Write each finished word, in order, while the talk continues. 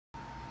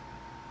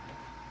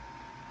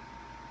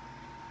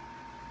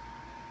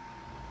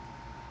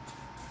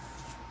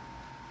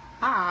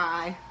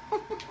Hi.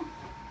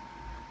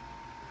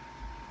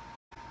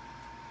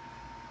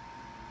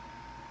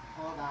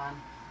 Hold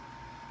on.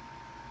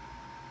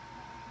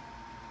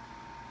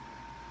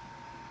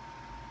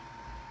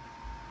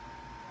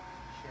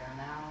 Share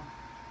now.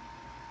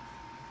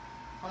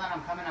 Hold on,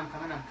 I'm coming.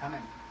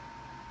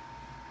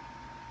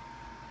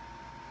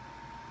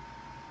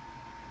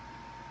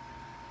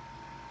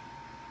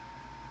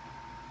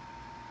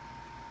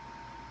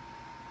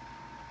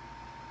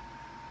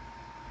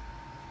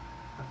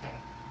 Okay.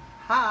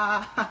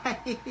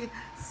 Hi.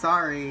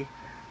 Sorry.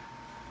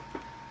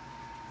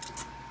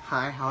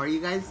 Hi, how are you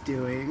guys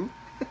doing?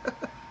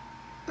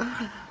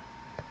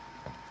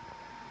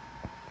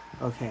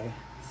 Okay,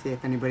 see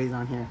if anybody's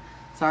on here.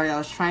 Sorry, I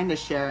was trying to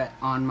share it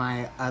on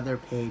my other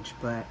page,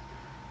 but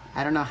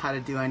I don't know how to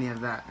do any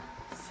of that.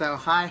 So,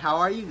 hi, how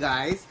are you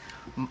guys?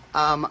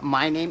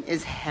 My name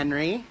is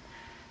Henry,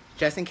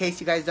 just in case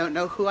you guys don't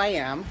know who I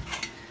am.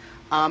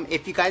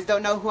 If you guys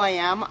don't know who I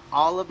am,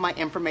 all of my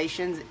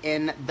information's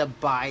in the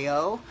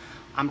bio.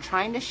 I'm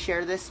trying to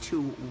share this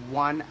to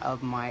one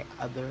of my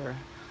other...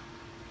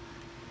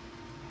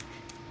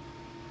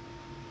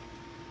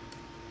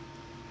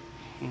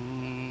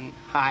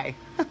 Hi.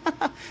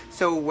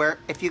 So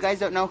if you guys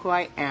don't know who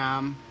I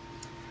am,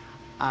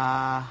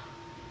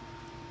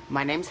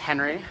 my name's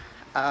Henry.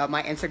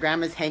 My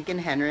Instagram is Hank and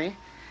Henry,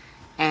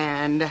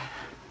 and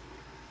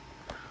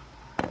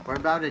we're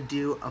about to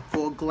do a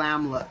full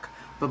glam look.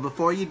 But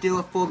before you do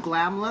a full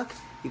glam look,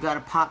 you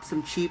gotta pop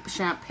some cheap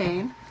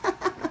champagne.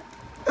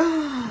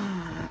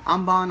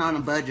 I'm balling on a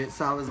budget,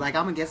 so I was like,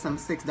 I'm gonna get some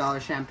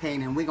 $6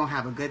 champagne and we're gonna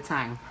have a good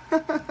time.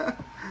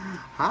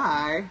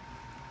 Hi.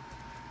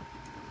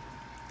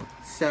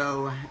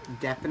 So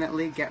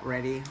definitely get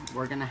ready.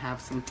 We're gonna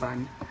have some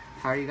fun.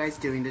 How are you guys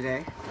doing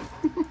today?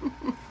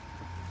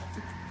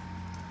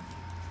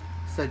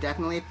 So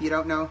definitely, if you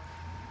don't know,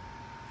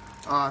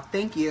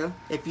 thank you.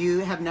 If you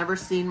have never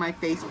seen my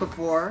face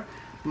before,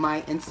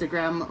 my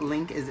Instagram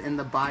link is in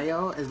the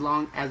bio, as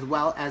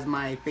well as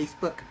my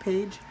Facebook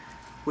page,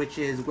 which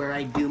is where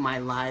I do my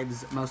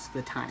lives most of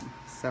the time.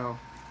 So,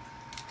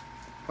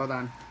 hold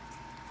on.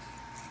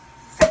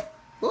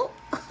 Whoa.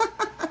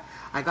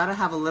 I gotta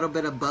have a little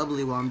bit of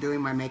bubbly while I'm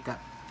doing my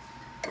makeup.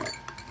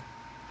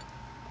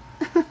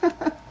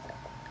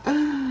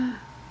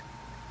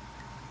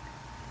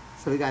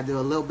 So we gotta do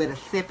a little bit of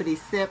sippity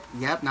sip.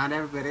 Yep, not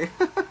everybody.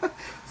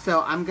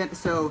 So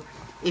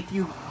if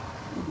you,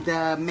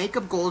 the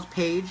Makeup Goals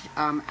page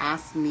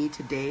asked me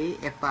today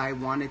if I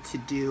wanted to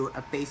do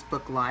a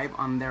Facebook Live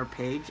on their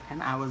page,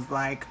 and I was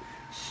like,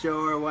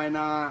 sure, why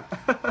not?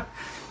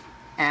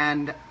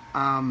 And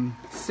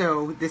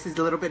so this is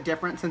a little bit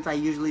different since I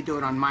usually do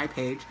it on my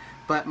page,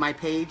 but my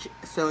page,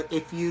 so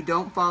if you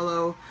don't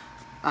follow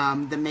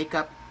the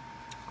Makeup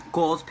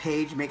Goals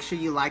page, make sure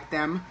you like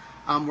them.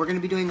 We're going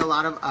to be doing a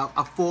lot of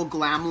a full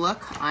glam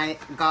look. I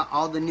got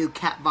all the new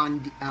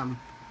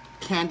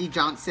Candy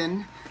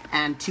Johnson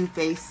and Too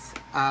Faced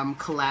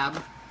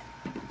collab,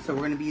 so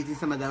we're going to be using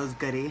some of those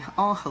goodie.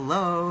 Oh,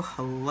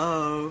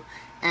 hello.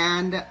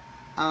 And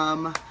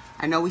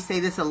I know we say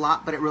this a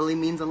lot, but it really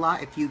means a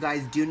lot. If you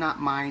guys do not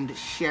mind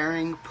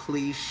sharing,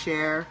 please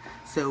share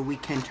so we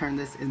can turn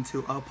this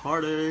into a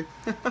party.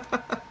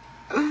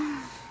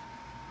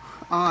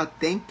 Oh,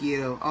 thank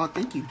you. Oh,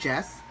 thank you,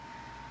 Jess.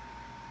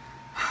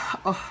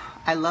 Oh,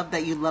 I love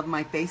that you love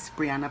my face,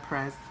 Brianna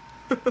Perez.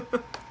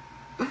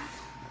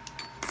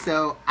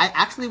 So I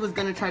actually was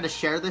gonna try to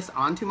share this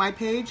onto my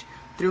page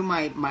through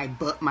my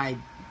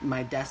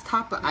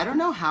desktop, but I don't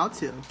know how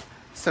to.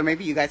 So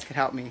maybe you guys could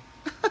help me.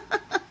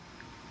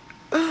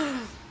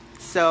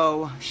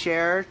 So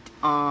share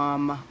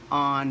on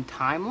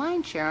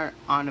timeline, share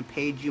on a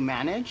page you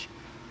manage.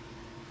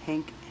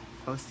 Hank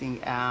posting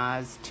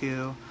as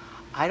to,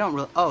 I don't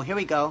really, oh, here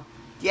we go.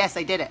 Yes,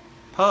 I did it.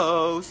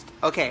 Post.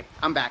 Okay,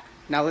 I'm back.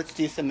 Now let's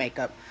do some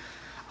makeup.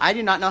 I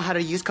do not know how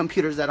to use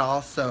computers at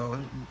all, so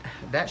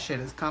that shit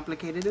is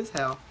complicated as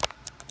hell.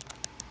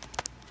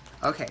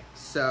 Okay,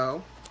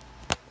 so,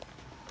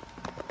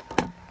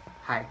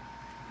 hi.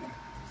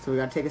 So we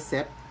gotta take a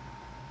sip.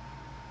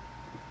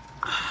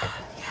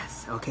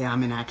 Yes, okay,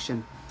 I'm in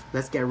action.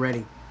 Let's get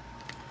ready.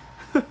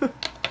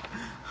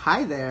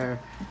 Hi there.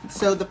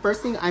 So the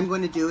first thing I'm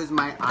going to do is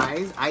my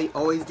eyes. I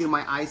always do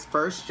my eyes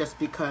first just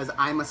because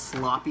I'm a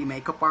sloppy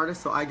makeup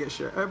artist, so I get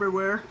shit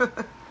everywhere.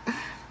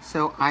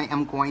 So I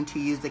am going to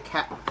use the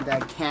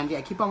candy.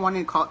 I keep on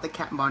wanting to call it the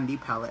Kat Von D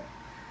palette.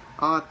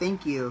 Oh,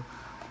 thank you.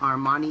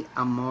 Armani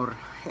Amor.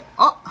 Hey,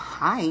 oh,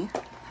 hi.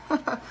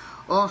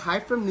 Oh, hi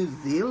from New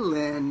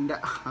Zealand.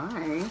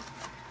 Hi.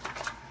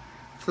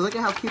 So look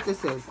at how cute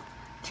this is.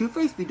 Too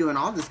Faced be doing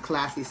all this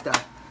classy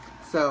stuff.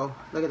 So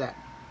look at that.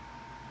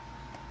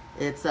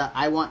 It's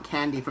I Want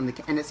Candy from the,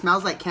 and it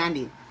smells like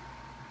candy.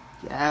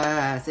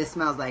 Yes, it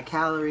smells like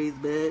calories,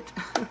 bitch.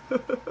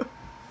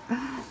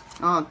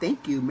 Oh,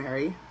 thank you,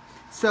 Mary.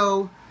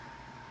 So,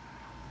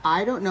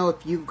 I don't know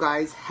if you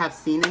guys have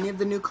seen any of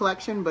the new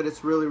collection, but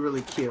it's really,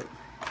 really cute.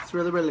 It's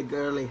really, really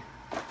girly.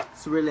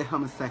 It's really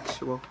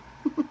homosexual.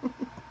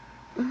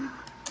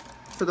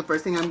 So the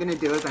first thing I'm gonna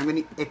do is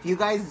if you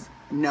guys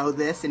know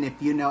this and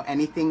if you know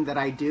anything that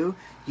I do,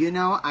 you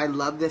know I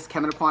love this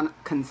Kevyn Aucoin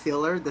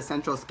concealer, the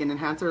Central Skin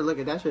Enhancer. Look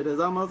at that shit, is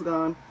almost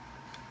gone.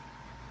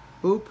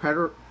 Ooh,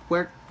 Puerto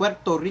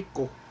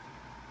Rico.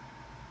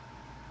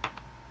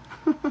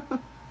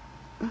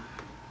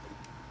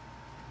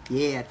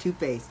 Yeah, Too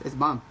Faced. It's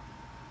bomb.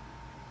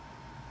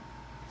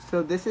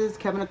 So this is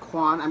Kevyn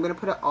Aucoin. I'm gonna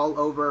put it all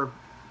over.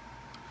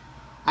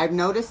 I've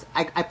noticed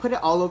I put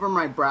it all over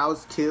my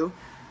brows too.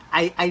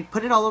 I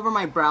put it all over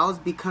my brows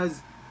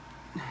because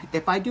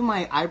if I do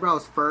my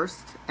eyebrows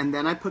first and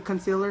then I put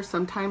concealer,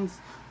 sometimes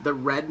the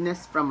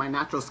redness from my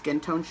natural skin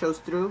tone shows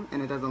through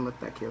and it doesn't look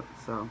that cute.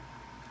 So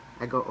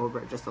I go over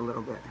it just a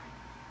little bit.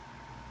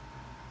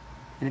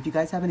 And if you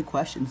guys have any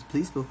questions,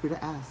 please feel free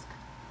to ask.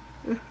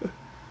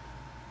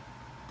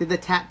 Did the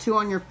tattoo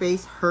on your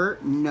face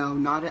hurt? No,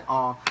 not at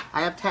all.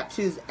 I have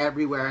tattoos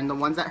everywhere, and the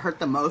ones that hurt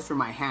the most were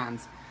my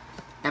hands.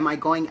 Am I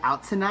going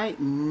out tonight?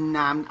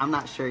 Nah, I'm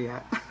not sure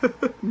yet.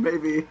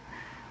 Maybe.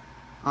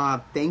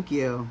 Thank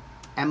you.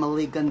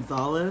 Emily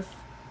Gonzalez.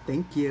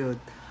 Thank you.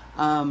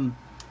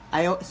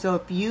 So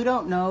if you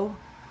don't know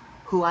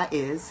who I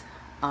is,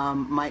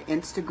 my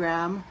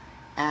Instagram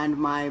and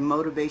my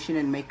motivation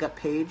and makeup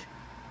page,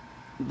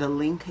 the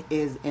link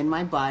is in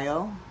my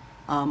bio.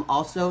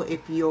 Also,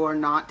 if you're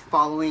not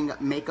following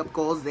Makeup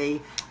Goals,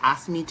 they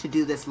asked me to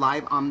do this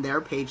live on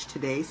their page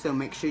today, so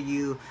make sure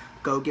you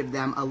go give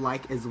them a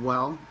like as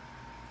well.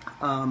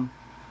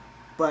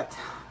 But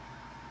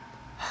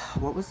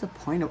what was the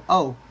point of,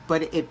 oh,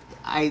 but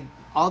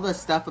all the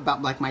stuff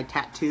about like my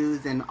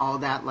tattoos and all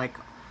that, like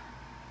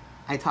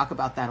I talk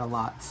about that a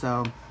lot.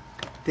 So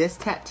this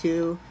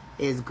tattoo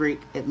is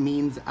Greek. It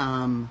means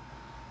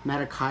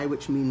Matakai,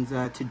 which means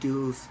to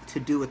do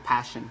with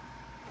passion.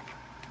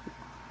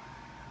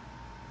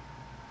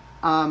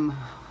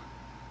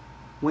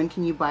 When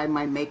can you buy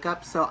my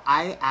makeup? So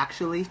I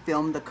actually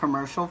filmed the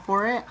commercial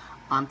for it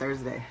on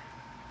Thursday.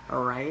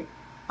 Alright?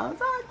 I'm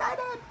so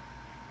excited!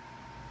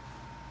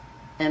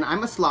 And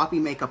I'm a sloppy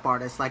makeup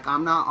artist. Like,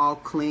 I'm not all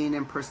clean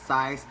and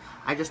precise.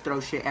 I just throw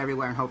shit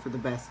everywhere and hope for the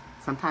best.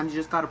 Sometimes you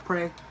just gotta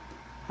pray.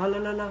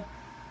 Hallelujah.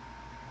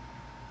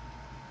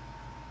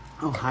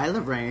 Oh, hi,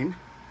 Lorraine.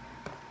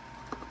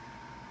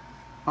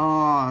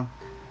 Oh,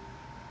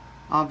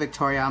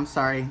 Victoria, I'm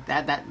sorry.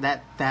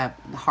 That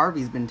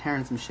Harvey's been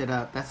tearing some shit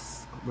up.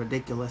 That's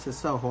ridiculous. It's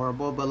so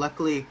horrible. But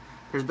luckily,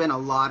 there's been a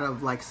lot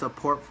of like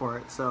support for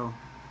it. So,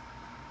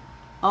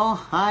 oh,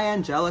 hi,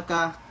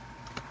 Angelica.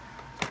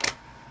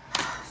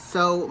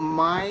 So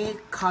my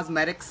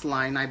cosmetics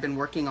line, I've been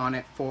working on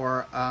it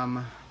for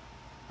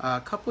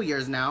a couple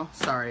years now.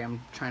 Sorry,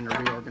 I'm trying to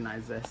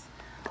reorganize this.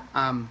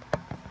 I've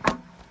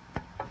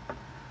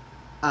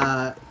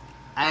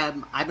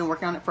been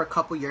working on it for a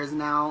couple years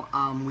now.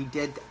 We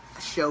did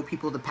show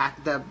people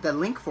the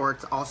link for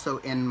it's also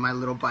in my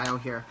little bio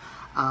here.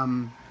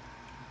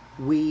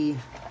 We're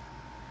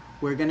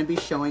going to be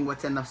showing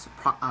what's in the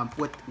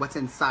what's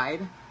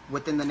inside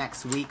within the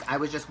next week. I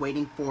was just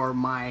waiting for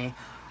my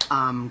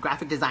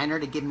graphic designer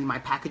to give me my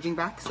packaging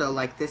back. So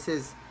like this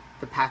is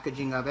the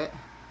packaging of it.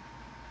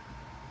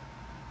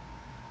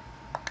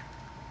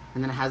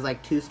 And then it has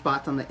like 2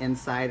 spots on the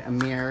inside, a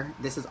mirror.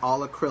 This is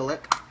all acrylic.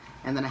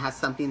 And then it has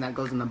something that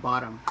goes in the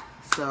bottom.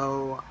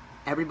 So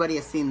everybody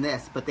has seen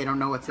this, but they don't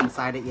know what's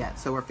inside it yet.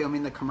 So we're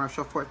filming the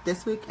commercial for it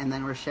this week, and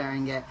then we're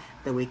sharing it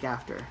the week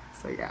after.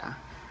 So yeah,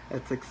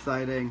 it's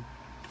exciting.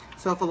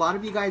 So if a lot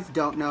of you guys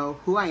don't know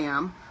who I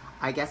am,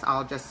 I guess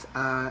I'll just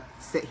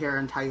sit here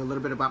and tell you a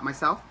little bit about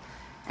myself.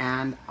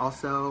 And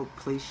also,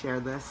 please share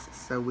this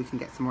so we can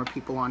get some more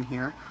people on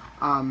here.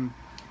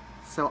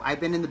 So I've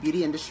been in the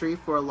beauty industry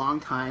for a long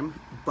time,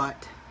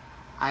 but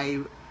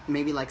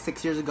maybe like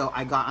 6 years ago,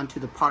 I got onto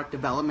the product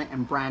development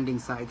and branding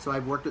side. So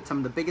I've worked with some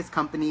of the biggest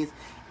companies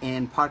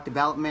in product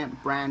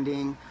development,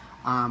 branding,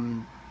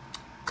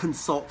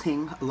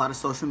 consulting, a lot of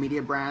social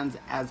media brands,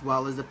 as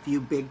well as a few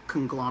big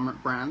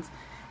conglomerate brands.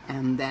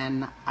 And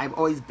then I've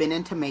always been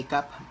into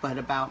makeup, but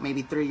about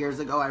maybe 3 years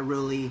ago, I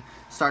really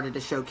started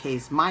to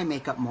showcase my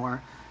makeup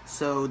more.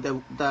 So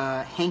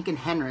the Hank and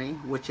Henry,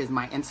 which is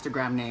my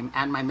Instagram name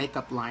and my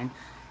makeup line,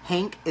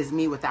 Hank is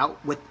me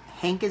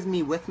Hank is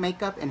me with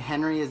makeup, and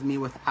Henry is me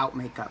without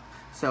makeup.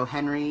 So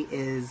Henry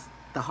is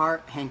the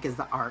heart, Hank is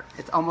the art.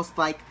 It's almost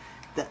like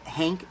the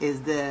Hank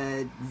is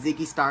the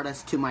Ziggy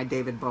Stardust to my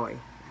David Bowie,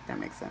 if that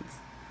makes sense.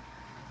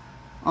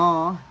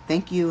 Aw,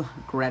 thank you,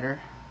 Greta.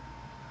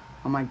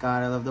 Oh my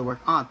god, I love the work.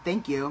 Aw,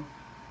 thank you.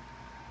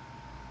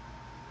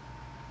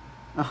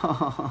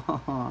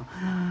 Oh,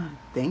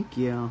 thank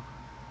you.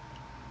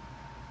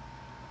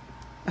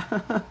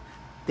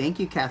 Thank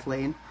you,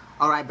 Kathleen.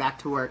 Alright, back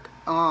to work.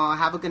 Oh,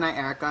 have a good night,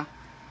 Erica.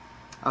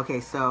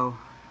 Okay, so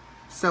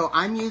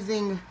I'm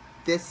using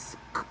this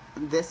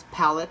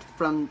palette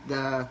from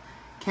the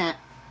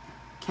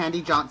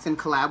Candy Johnson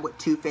collab with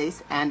Too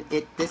Faced, and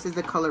this is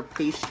the color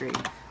Pastry.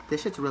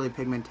 This shit's really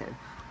pigmented.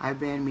 I've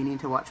been meaning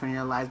to watch one of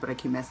your lives, but I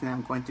keep messing up.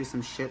 I'm going through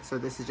some shit, so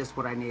this is just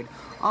what I need.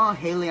 Oh,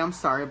 Haley, I'm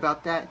sorry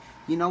about that.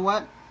 You know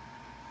what?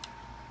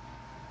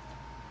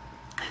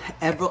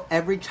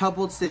 every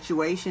troubled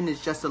situation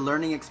is just a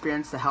learning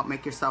experience to help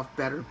make yourself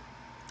better.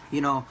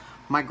 You know,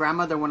 my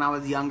grandmother, when I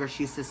was younger,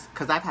 she used to,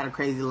 because I've had a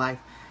crazy life,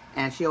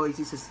 and she always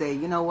used to say,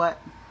 you know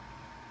what,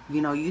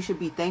 you know, you should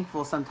be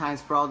thankful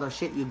sometimes for all the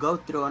shit you go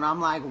through. And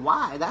I'm like,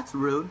 why? That's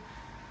rude.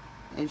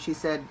 And she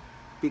said,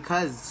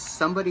 because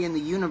somebody in the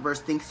universe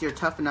thinks you're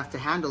tough enough to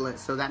handle it,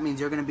 so that means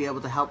you're going to be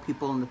able to help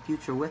people in the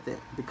future with it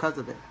because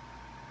of it.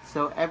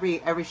 So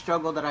every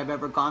struggle that I've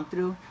ever gone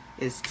through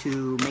is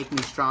to make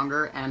me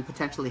stronger and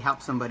potentially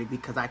help somebody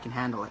because I can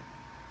handle it.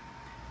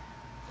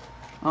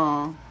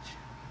 Oh,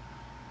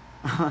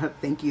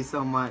 thank you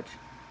so much.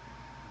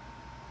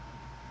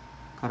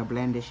 Gotta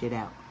blend this shit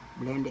out.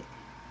 Blend it.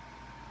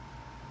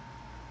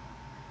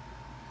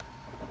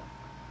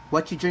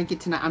 What you drinking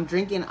tonight? I'm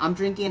drinking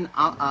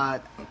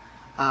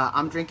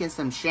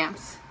some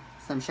champs,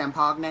 some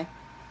champagne.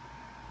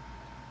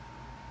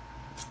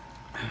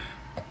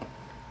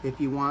 If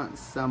you want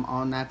some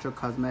all-natural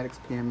cosmetics,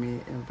 PM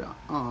me.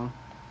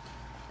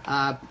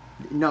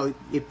 No,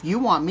 if you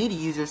want me to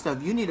use your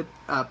stuff, you need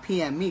to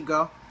PM me,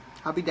 girl.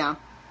 I'll be down.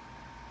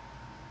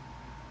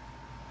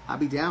 I'll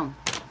be down.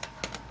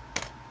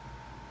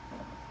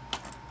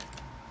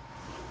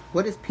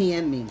 What does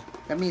PM mean?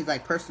 That means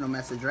like personal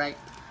message, right?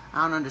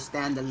 I don't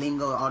understand the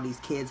lingo all these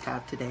kids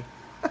have today.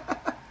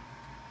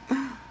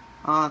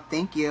 Oh,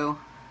 thank you.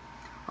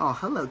 Oh,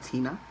 hello,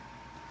 Tina.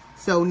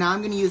 So now I'm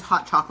going to use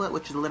hot chocolate,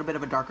 which is a little bit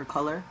of a darker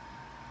color.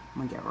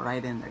 I'm going to get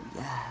right in there.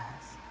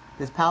 Yes.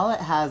 This palette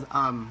has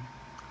a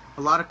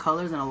lot of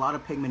colors and a lot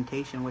of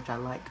pigmentation, which I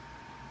like.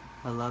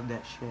 I love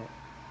that shit.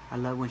 I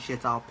love when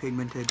shit's all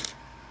pigmented.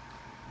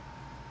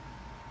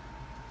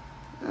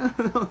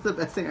 That was the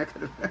best thing I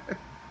could have heard.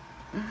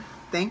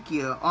 Thank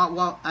you. Oh,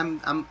 well,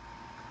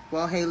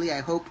 well, Haley,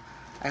 I hope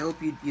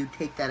you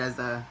take that as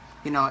a,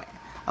 you know,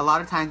 a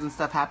lot of times when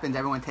stuff happens,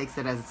 everyone takes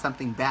it as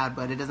something bad,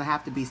 but it doesn't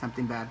have to be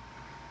something bad.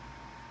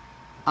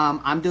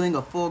 I'm doing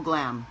a full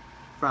glam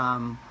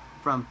from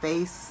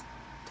face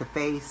to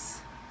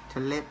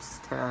lips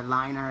to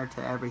liner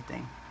to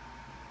everything.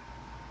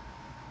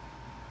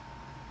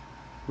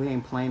 We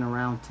ain't playing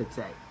around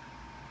today.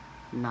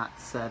 Not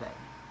today.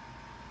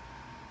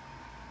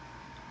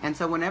 And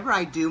so whenever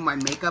I do my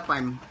makeup,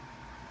 I'm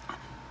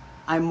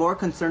more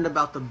concerned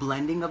about the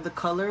blending of the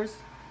colors,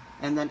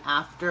 and then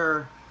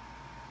after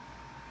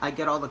I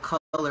get all the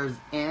colors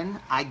in,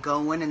 I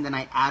go in and then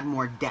I add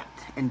more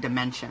depth and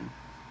dimension.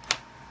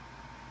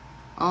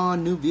 Oh,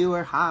 new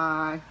viewer,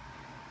 hi.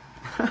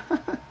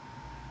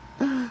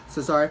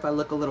 So sorry if I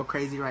look a little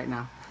crazy right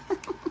now.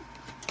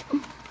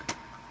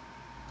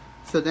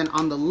 So then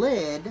on the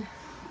lid,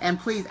 and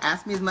please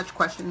ask me as much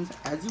questions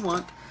as you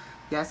want.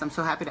 Yes, I'm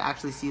so happy to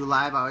actually see you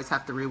live. I always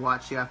have to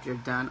rewatch you after you're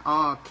done.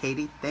 Oh,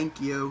 Katie, thank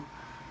you.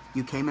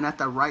 You came in at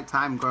the right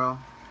time, girl.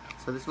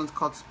 So this one's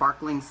called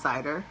Sparkling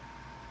Cider.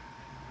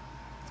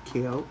 It's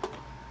cute.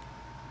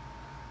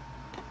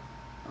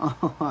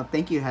 Oh,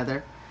 thank you,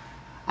 Heather.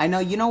 I know,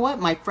 you know what?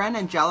 My friend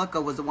Angelica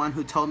was the one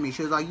who told me.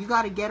 She was like, you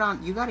gotta get on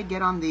these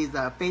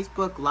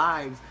Facebook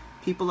lives.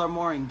 People are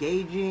more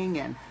engaging,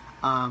 and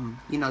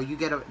you know, you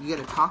get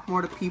to talk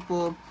more to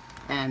people,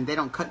 and they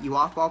don't cut you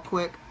off all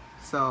quick.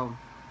 So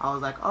I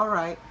was like, all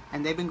right.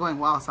 And they've been going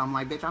well, so I'm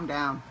like, bitch, I'm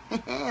down.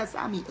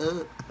 Sign me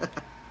up.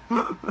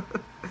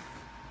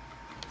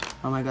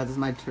 Oh my God, this is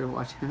my turn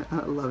watching.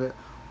 I love it.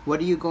 What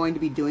are you going to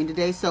be doing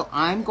today? So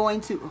I'm going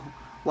to,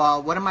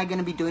 well, what am I going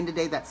to be doing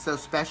today that's so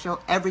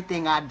special?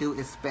 Everything I do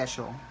is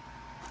special.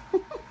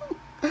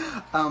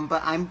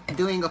 But I'm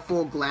doing a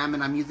full glam,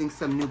 and I'm using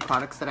some new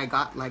products that I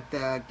got, like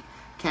the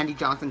Candy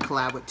Johnson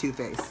collab with Too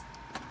Faced.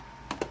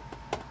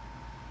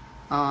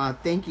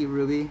 Thank you,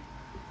 Ruby.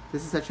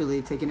 This is such a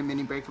relief, taking a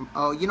mini break from,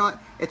 oh, you know what?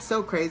 It's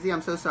so crazy.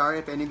 I'm so sorry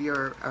if any of you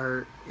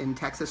are in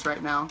Texas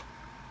right now,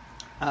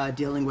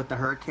 dealing with the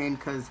hurricane,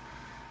 because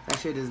that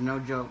shit is no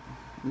joke.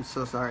 I'm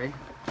so sorry.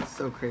 It's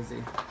so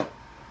crazy.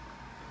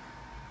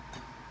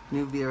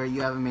 New viewer,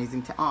 you have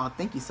amazing oh,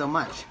 thank you so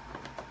much.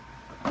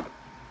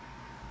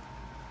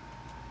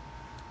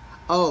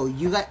 Oh,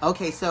 you guys,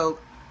 okay, so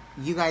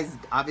you guys,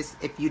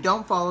 obviously, if you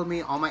don't follow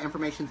me, all my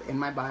information's in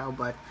my bio,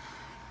 but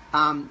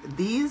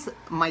these,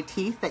 my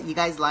teeth that you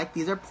guys like,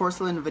 these are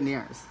porcelain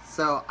veneers.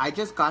 So I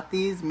just got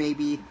these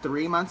maybe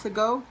 3 months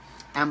ago,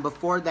 and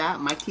before that,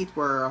 my teeth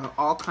were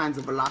all kinds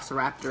of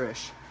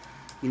velociraptor-ish.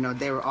 You know,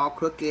 they were all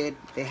crooked.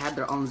 They had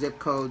their own zip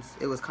codes.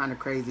 It was kind of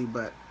crazy,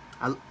 but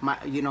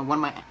you know,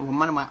 one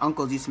of my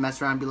uncles used to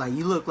mess around and be like,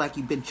 "You look like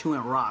you've been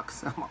chewing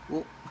rocks." I'm like,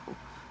 "Whoa,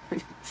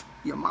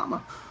 your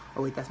mama."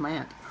 Oh wait, that's my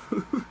aunt.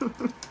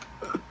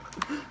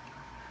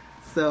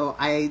 So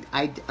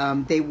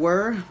they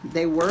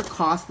were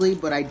costly,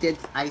 but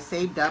I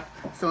saved up.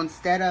 So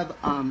instead of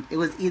it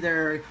was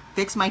either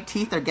fix my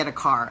teeth or get a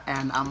car,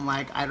 and I'm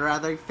like, I'd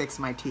rather fix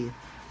my teeth,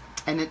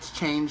 and it's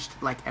changed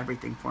like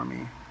everything for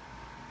me.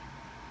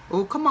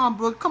 Oh, come on,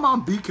 come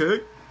on,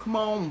 BK, come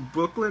on,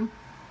 Brooklyn.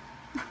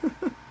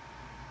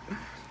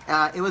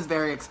 It was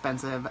very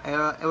expensive. It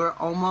were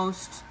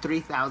almost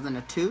 $3,000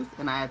 a tooth,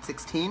 and I had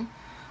 16.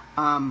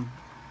 But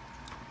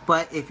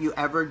But if you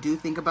ever do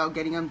think about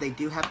getting them, they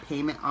do have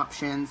payment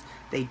options.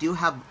 They do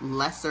have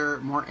lesser,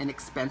 more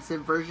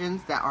inexpensive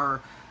versions that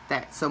are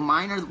so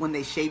mine are when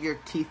they shave your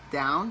teeth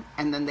down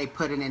and then they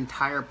put an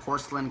entire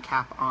porcelain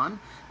cap on.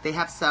 They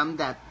have some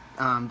that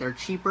they're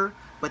cheaper,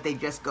 but they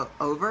just go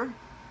over.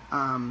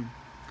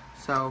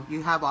 So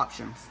you have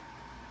options.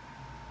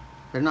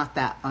 They're not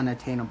that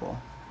unattainable.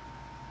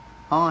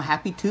 Oh,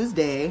 happy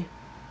Tuesday,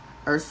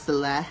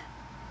 Ursula.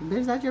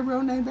 Is that your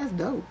real name? That's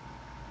dope.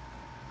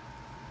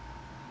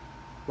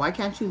 Why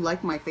can't you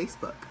like my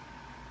Facebook?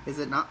 Is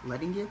it not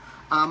letting you?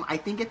 I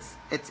think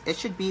it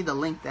should be the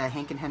link, the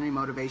Hank and Henry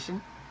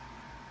Motivation.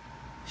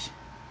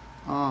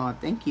 Oh,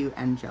 thank you,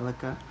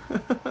 Angelica.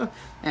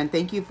 And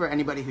thank you for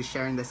anybody who's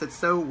sharing this. It's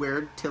so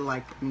weird to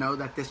like know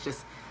that this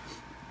just,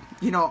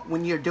 you know,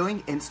 when you're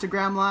doing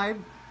Instagram Live,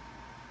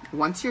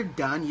 once you're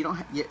done, you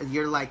don't,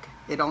 you're like,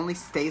 it only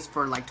stays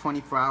for like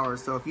 24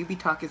 hours. So if you be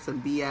talking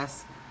some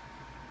BS,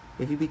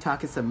 if you be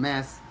talking some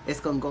mess, it's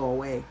gonna go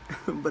away.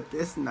 But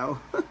this, no.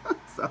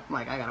 So I'm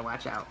like, I gotta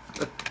watch out.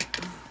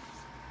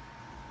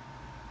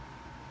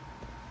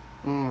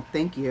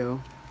 Thank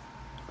you.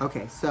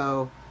 Okay,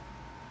 so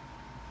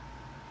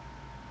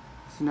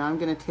now I'm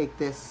gonna take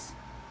this,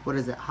 what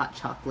is it, hot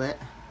chocolate.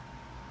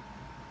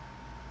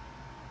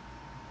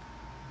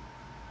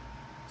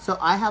 So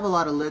I have a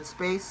lot of lid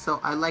space, so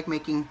I like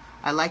making,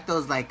 I like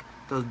those like,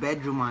 those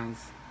bedroom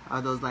eyes.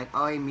 Those like,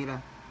 oh,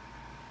 mira.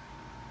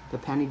 The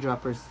panty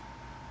droppers.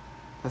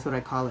 That's what I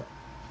call it.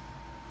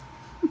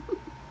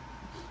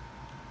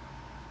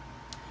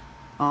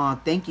 Oh,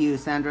 thank you,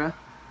 Sandra.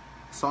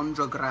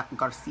 Sandra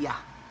Garcia.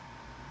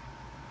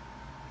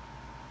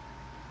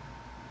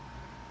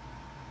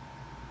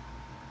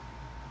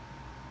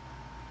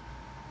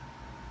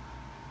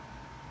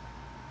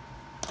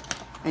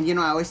 And you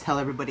know, I always tell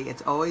everybody,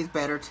 it's always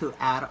better to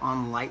add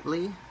on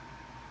lightly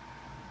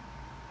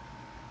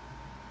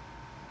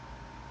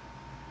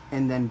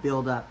and then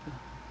build up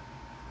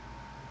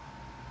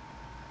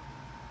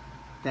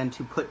than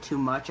to put too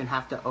much and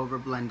have to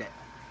overblend it.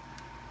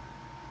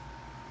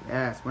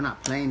 Yes, we're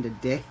not playing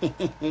today.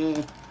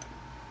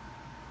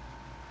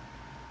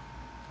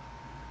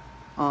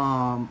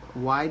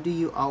 Why do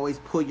you always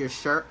pull your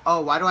shirt?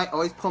 Oh, why do I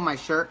always pull my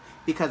shirt?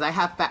 Because I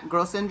have fat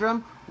girl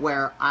syndrome,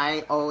 where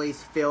I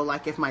always feel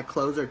like if my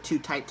clothes are too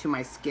tight to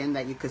my skin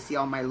that you could see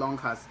all my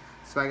lonjas.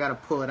 So I gotta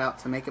pull it out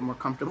to make it more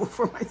comfortable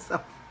for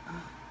myself.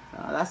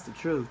 That's the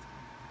truth.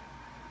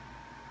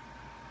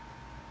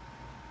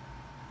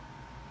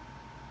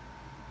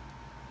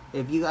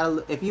 If you a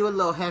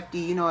little hefty,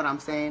 you know what I'm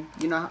saying.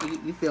 You know,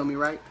 you feel me,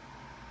 right?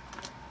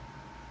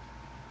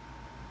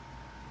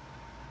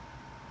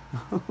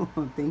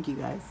 Thank you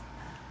guys.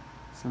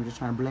 So I'm just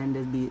trying to blend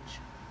this bitch.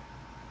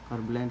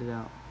 Gotta blend it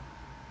out.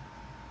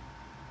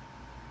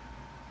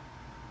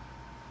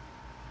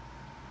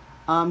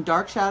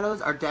 Dark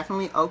shadows are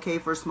definitely okay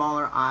for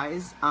smaller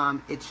eyes.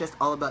 It's just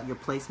all about your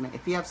placement.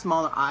 If you have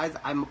smaller eyes,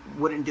 I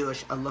wouldn't do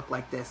a look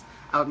like this.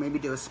 I would maybe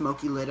do a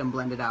smoky lid and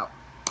blend it out.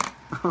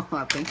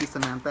 Thank you,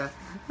 Samantha.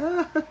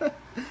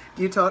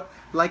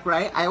 Like,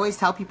 right? I always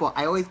tell people,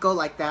 I always go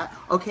like that.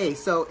 Okay,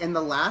 so in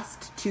the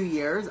last 2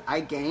 years, I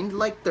gained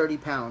like 30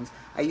 pounds.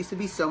 I used to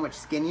be so much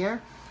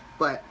skinnier,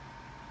 but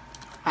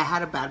I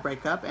had a bad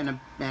breakup, and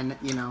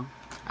you know,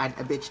 a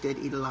bitch did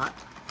eat a lot.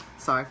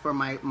 Sorry for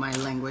my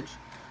language.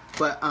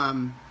 But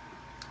I'm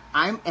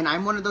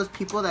one of those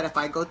people that if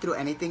I go through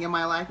anything in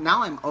my life,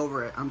 now I'm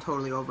over it. I'm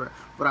totally over it.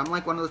 But I'm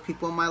like one of those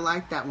people in my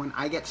life that when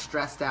I get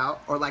stressed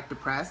out or like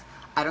depressed,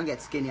 I don't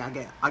get skinny. I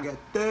get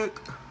thick.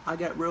 I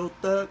get real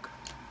thick.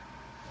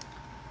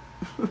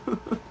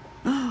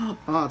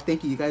 Oh,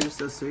 thank you. You guys are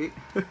so sweet.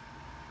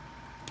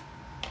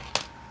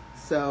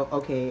 So,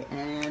 okay,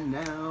 and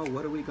now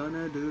what are we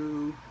gonna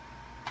do?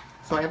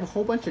 So I have a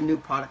whole bunch of new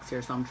products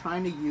here, so I'm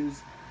trying to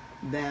use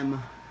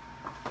them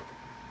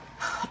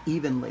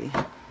evenly.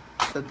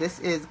 So this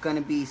is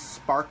gonna be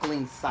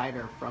sparkling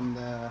cider from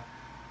the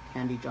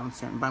Candy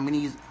Johnson, but I'm gonna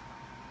use.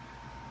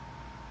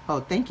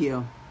 Oh, thank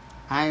you.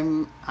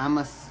 I'm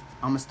a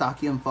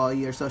stalk you and follow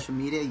your social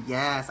media.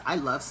 Yes, I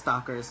love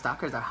stalkers.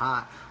 Stalkers are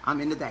hot.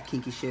 I'm into that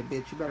kinky shit,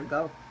 bitch. You better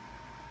go.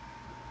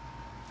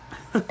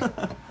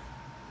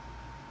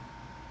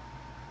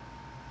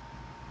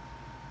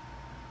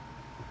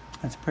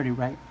 That's pretty,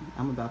 right?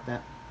 I'm about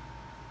that.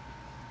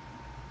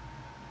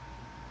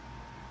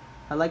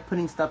 I like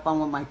putting stuff on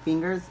with my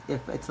fingers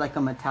if it's like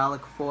a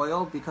metallic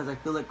foil, because I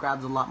feel it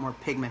grabs a lot more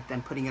pigment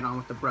than putting it on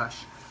with the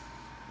brush.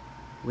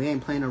 We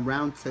ain't playing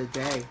around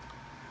today.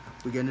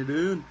 We're gonna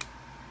do.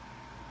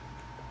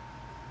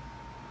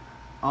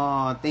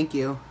 Oh, thank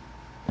you.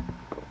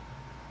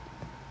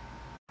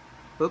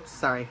 Oops,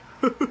 sorry.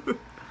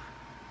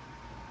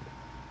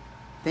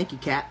 Thank you,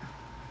 Kat.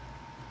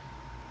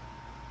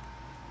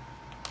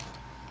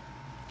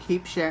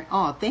 Keep sharing.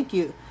 Oh, thank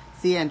you.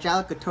 See,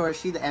 Angelica Torres,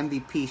 she the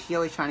MVP. She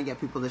always trying to get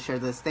people to share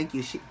this. Thank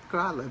you.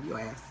 Girl, I love your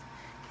ass.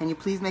 Can you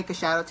please make a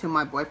shout out to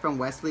my boyfriend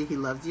Wesley? He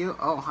loves you.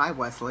 Oh, hi,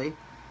 Wesley.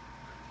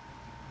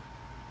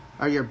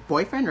 Are your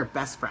boyfriend or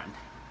best friend?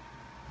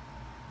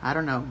 I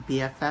don't know.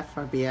 BFF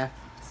or BF?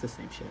 It's the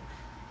same shit.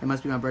 It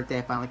must be my birthday.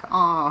 I finally.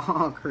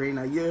 Oh,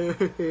 Karina, yeah,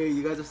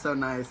 you guys are so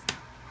nice.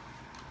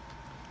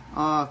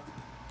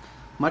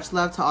 Much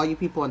love to all you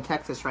people in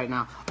Texas right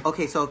now.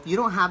 Okay, so if you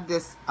don't have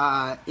this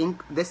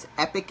this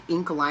epic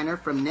ink liner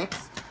from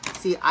NYX,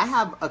 see, I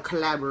have a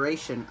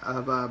collaboration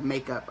of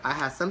makeup. I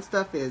have some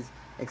stuff is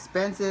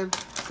expensive,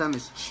 some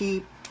is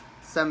cheap,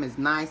 some is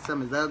nice,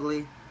 some is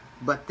ugly.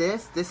 But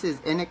this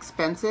is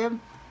inexpensive,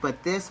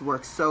 but this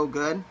works so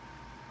good.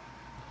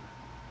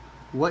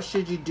 What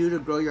should you do to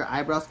grow your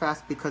eyebrows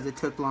fast because it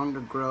took long to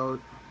grow?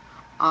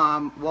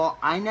 Well,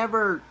 I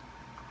never...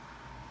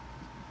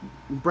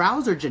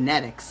 Brows are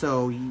genetic,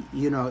 so,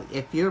 you know,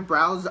 if your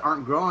brows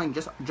aren't growing,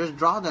 just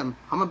draw them.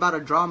 I'm about to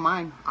draw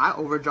mine. I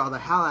overdraw the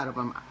hell out of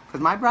them. Because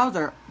my brows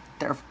are...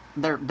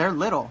 They're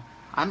little.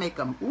 I make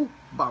them, ooh,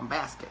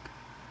 bombastic.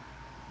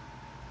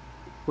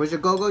 Where's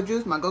your go-go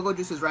juice? My go-go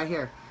juice is right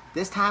here.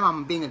 This time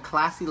I'm being a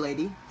classy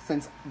lady.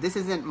 Since this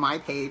isn't my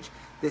page,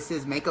 this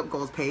is Makeup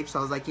Goals page. So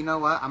I was like, you know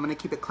what? I'm going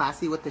to keep it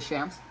classy with the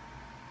shams.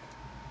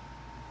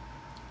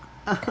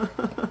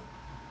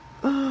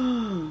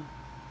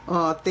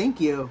 Oh,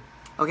 thank you.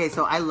 Okay,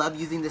 so I love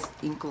using this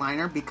ink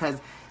liner because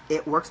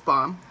it works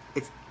bomb.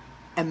 It's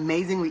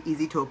amazingly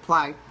easy to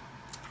apply.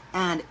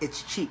 And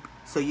it's cheap.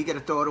 So you get to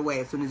throw it away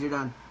as soon as you're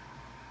done.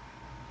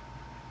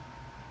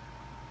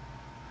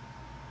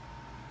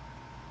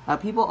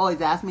 People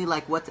always ask me,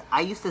 like,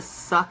 I used to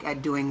suck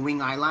at doing wing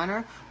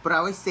eyeliner, but I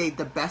always say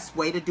the best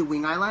way to do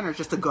wing eyeliner is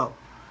just to go.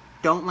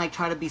 Don't, like,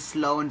 try to be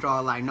slow and draw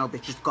a line. No,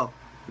 bitch, just go.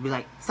 You'll be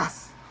like,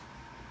 sus.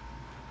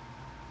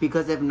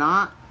 Because if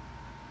not,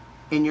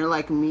 and you're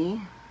like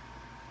me,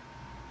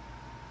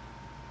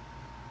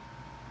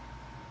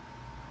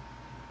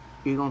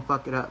 you're gonna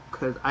fuck it up,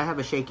 because I have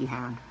a shaky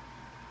hand.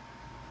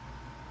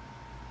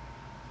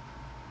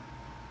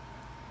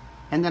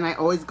 And then I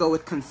always go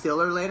with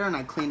concealer later, and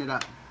I clean it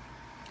up.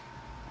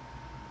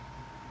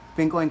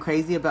 Been going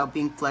crazy about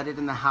being flooded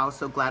in the house.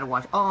 So glad to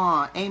watch.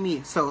 Oh,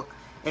 Amy. So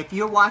if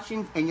you're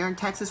watching and you're in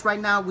Texas right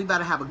now, we about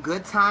to have a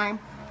good time.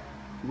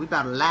 We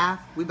about to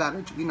laugh. We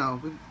about to, you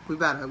know, we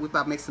about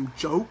to make some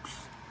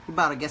jokes. We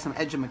about to get some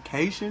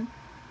education.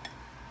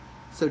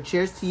 So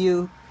cheers to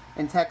you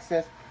in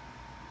Texas.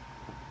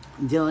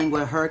 Dealing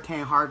with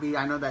Hurricane Harvey.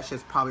 I know that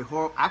shit's probably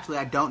horrible. Actually,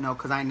 I don't know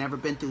because I never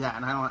been through that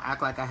and I don't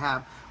act like I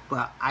have.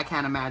 But I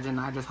can't imagine.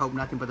 I just hope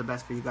nothing but the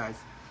best for you guys.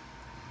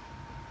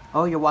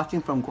 Oh, you're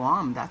watching from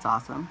Guam. That's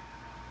awesome.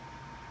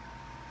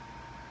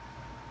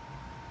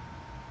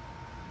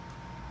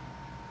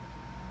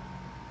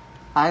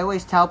 I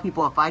always tell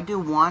people if I do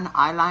one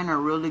eyeliner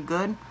really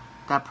good,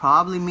 that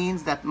probably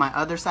means that my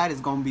other side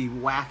is going to be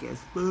whack as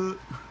fuck.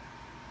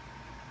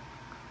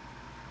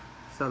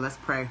 So let's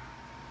pray.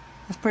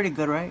 That's pretty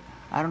good, right?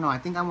 I don't know. I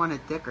think I want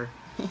it thicker.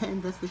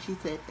 That's what she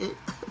said.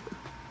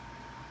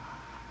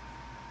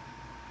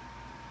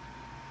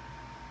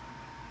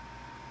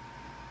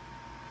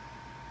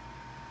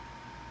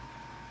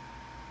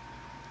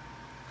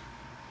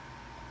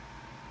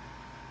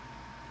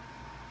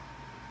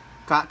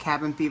 Got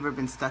cabin fever,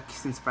 been stuck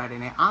since Friday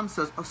night.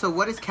 So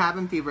what is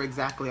cabin fever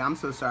exactly? I'm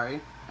so sorry.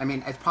 I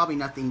mean, it's probably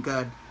nothing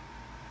good.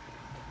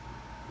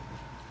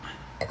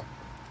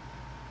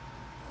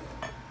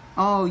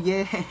 Oh,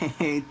 yay.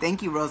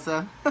 Thank you,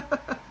 Rosa.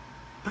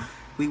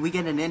 we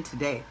getting in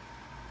today.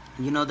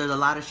 You know, there's a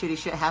lot of shitty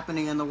shit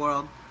happening in the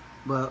world,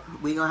 but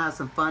we gonna have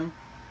some fun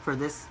for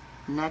this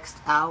next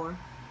hour.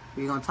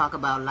 We're gonna talk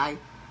about life.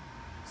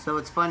 So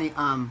it's funny,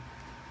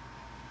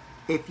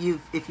 if you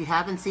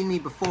haven't seen me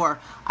before,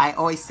 I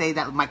always say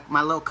that my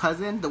little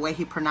cousin, the way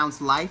he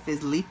pronounced life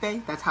is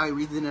Life. That's how he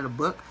reads it in a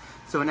book.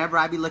 So whenever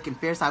I be looking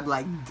fierce, I be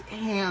like,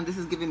 damn, this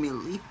is giving me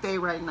Life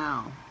right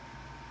now.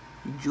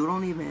 You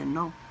don't even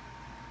know.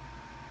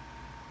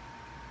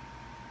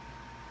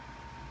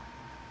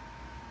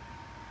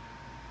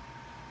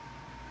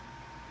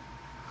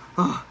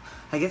 Oh,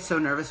 I get so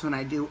nervous when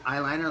I do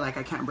eyeliner, like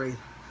I can't breathe.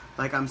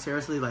 Like I'm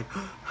seriously like...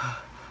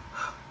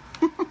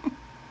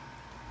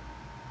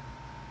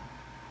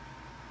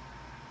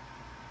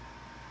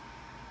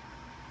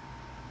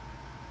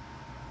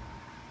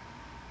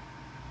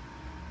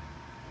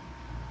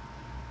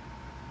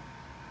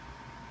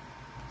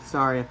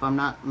 Sorry if I'm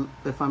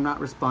not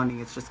responding,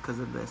 it's just because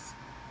of this.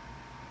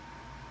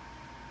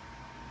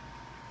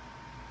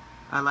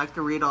 I like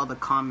to read all the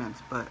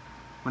comments, but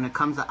when it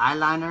comes to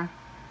eyeliner,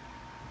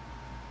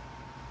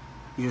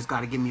 you just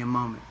gotta give me a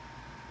moment.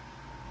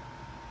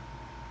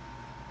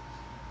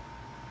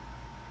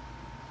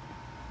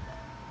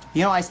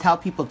 You know, I tell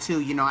people too,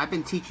 you know, I've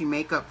been teaching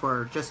makeup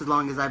for just as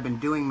long as I've been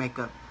doing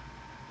makeup.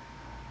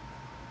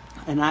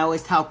 And I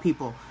always tell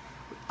people,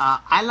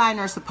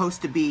 eyeliner is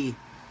supposed to be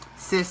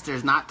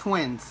sisters, not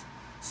twins.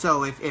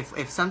 So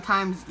if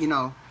sometimes, you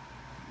know,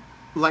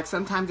 like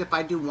sometimes if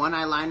I do one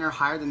eyeliner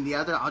higher than the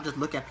other, I'll just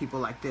look at people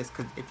like this,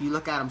 because if you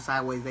look at them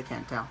sideways, they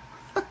can't tell.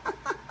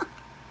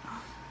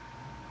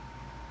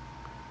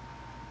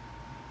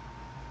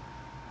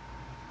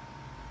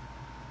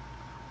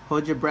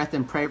 Hold your breath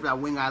and pray for that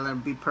wing eyeliner to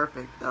be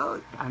perfect. Oh,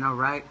 I know,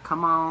 right?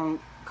 Come on,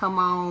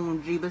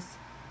 Jeebus.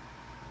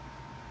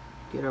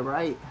 Get it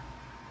right.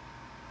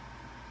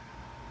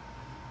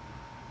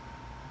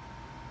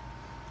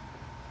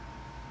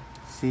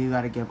 So you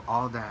gotta give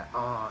all that.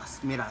 Oh,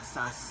 mira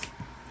sas.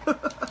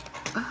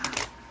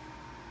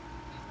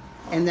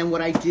 And then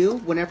what I do,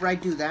 whenever I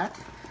do that,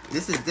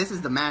 this is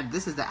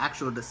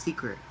the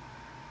secret.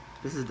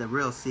 This is the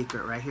real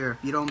secret right here.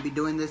 If you don't be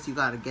doing this, you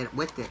gotta get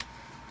with it.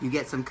 You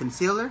get some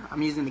concealer.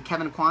 I'm using the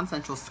Kevin Kwan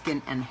Central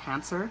Skin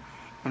Enhancer,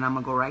 and I'm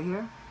gonna go right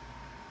here.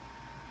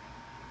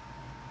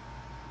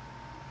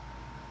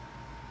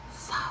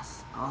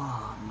 Sas.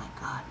 Oh my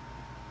god.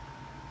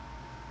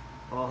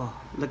 Oh,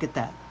 look at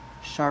that.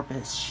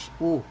 Sharpish.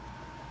 Ooh.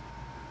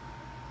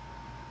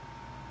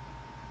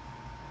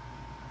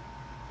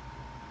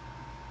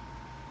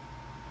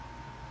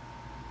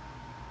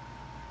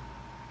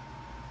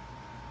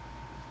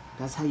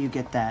 That's how you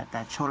get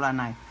that chola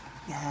knife.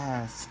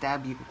 Yeah,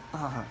 stab you.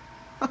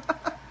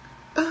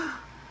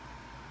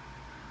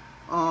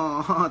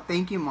 Oh,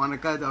 thank you,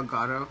 Monica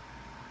Delgado.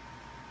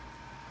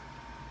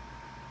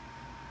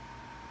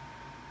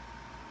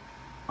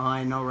 Oh,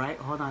 I know, right?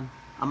 Hold on.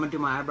 I'm gonna do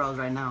my eyebrows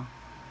right now.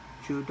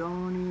 You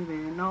don't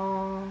even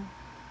know.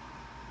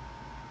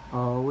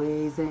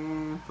 Always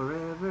and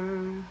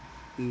forever.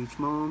 Each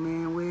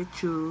moment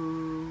with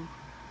you.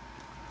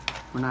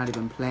 We're not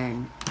even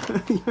playing.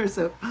 You're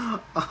so...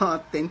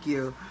 Oh, thank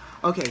you.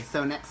 Okay,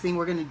 so next thing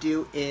we're gonna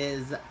do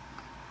is...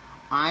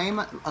 I'm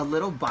a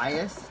little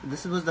biased.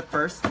 This was the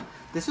first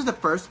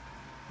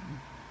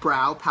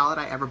brow palette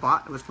I ever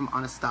bought. It was from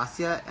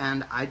Anastasia,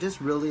 and I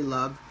just really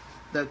love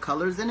the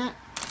colors in it.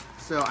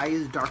 So I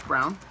use dark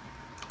brown.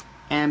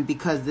 And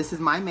because this is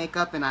my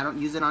makeup and I don't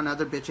use it on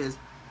other bitches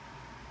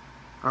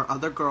or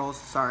other girls,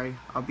 sorry,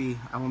 I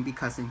won't be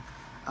cussing.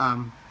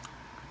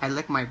 I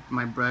lick my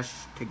brush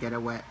to get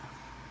it wet.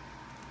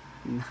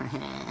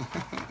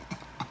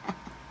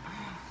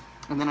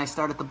 And then I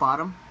start at the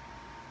bottom.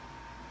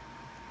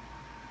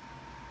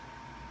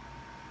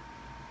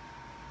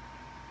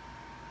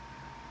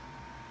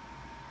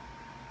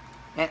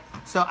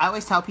 So I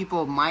always tell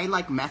people my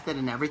method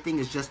and everything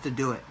is just to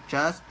do it.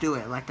 Just do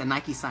it, like the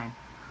Nike sign.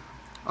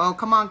 Oh,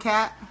 come on,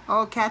 Cat.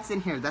 Oh, Cat's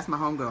in here. That's my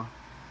homegirl.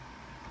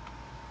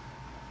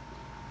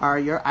 Are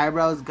your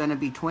eyebrows gonna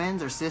be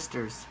twins or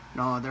sisters?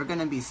 No, they're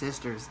gonna be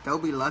sisters. They'll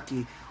be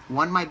lucky.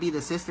 One might be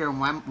the sister and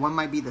one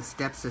might be the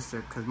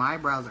stepsister, because my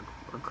eyebrows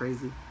are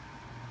crazy.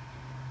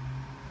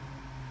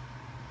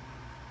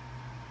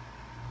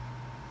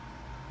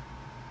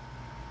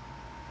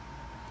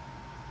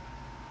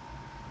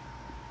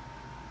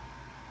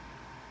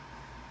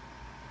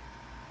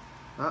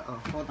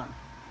 Uh-oh, hold on.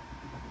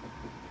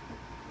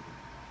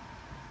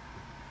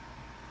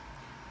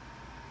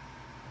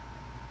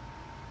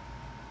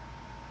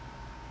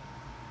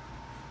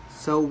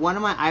 So one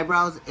of my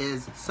eyebrows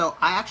is, so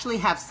I actually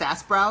have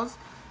sass brows.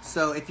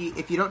 So if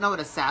you don't know what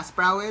a sass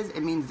brow is,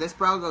 it means this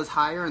brow goes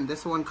higher and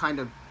this one kind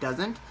of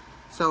doesn't.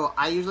 So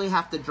I usually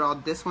have to draw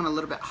this one a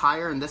little bit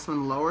higher and this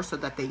one lower so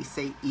that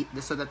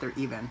they're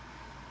even.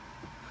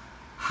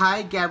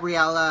 Hi,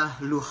 Gabriella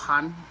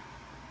Lujan.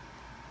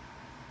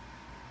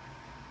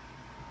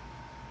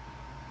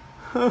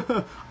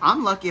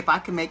 I'm lucky if I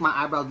can make my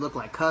eyebrows look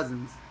like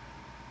cousins.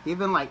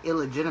 Even like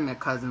illegitimate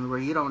cousins where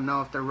you don't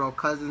know if they're real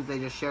cousins, they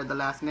just share the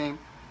last name.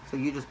 So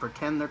you just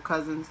pretend they're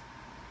cousins.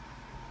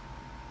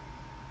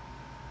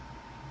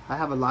 I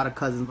have a lot of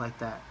cousins like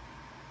that.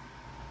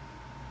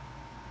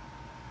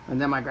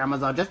 And then my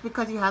grandma's all, just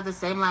because you have the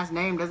same last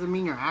name doesn't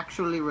mean you're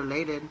actually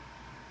related.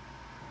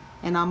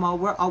 And I'm all,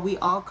 we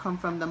all come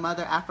from the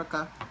mother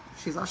Africa.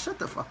 She's all, shut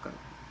the fuck up.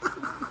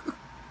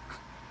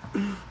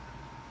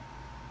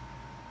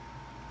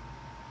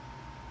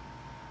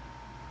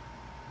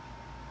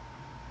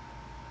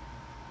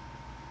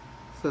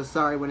 So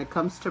sorry, when it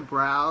comes to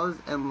brows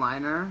and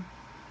liner,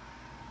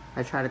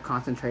 I try to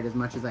concentrate as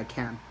much as I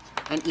can.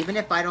 And even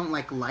if I don't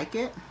like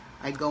it,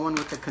 I go in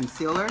with the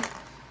concealer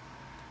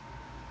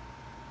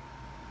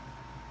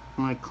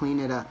and I clean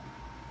it up.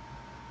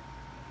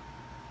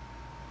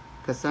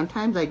 Because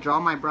sometimes I draw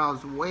my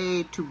brows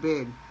way too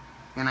big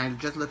and I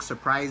just look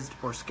surprised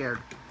or scared.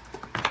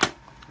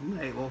 I'm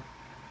like, well.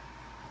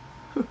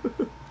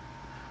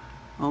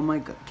 Oh my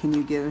god, can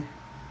you give...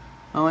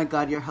 Oh my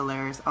god, you're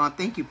hilarious. Oh,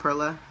 thank you,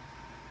 Perla.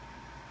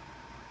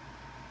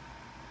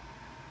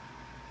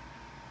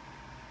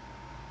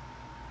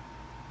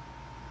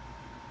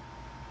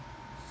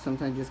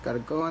 Sometimes you just gotta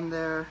go in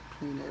there,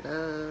 clean it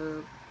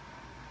up.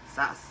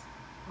 Sass.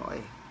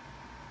 Oi.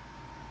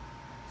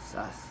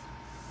 Sass.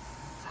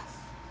 Sass.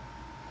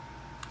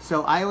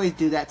 So I always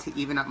do that to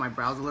even up my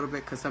brows a little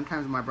bit because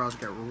sometimes my brows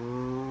get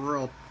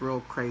real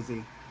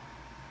crazy.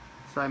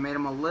 So I made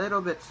them a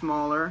little bit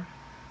smaller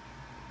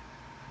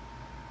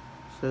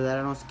so that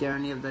I don't scare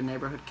any of the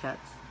neighborhood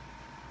cats.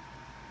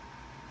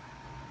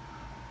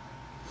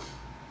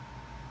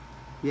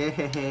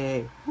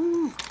 Yay!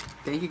 Woo.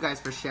 Thank you guys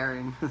for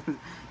sharing.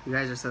 You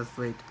guys are so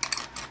sweet.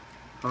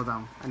 Hold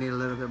on, I need a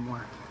little bit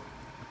more.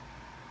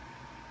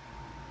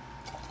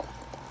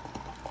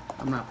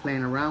 I'm not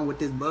playing around with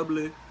this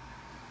bubbly.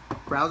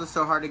 Brows are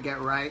so hard to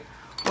get right.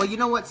 Well, you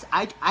know what?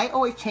 I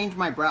always change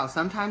my brows.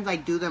 Sometimes I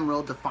do them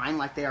real defined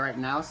like they are right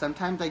now.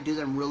 Sometimes I do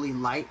them really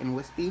light and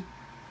wispy.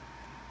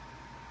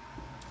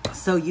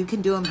 So you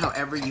can do them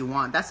however you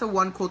want. That's the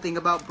one cool thing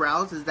about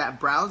brows, is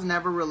that brows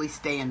never really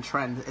stay in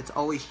trend. It's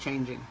always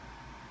changing.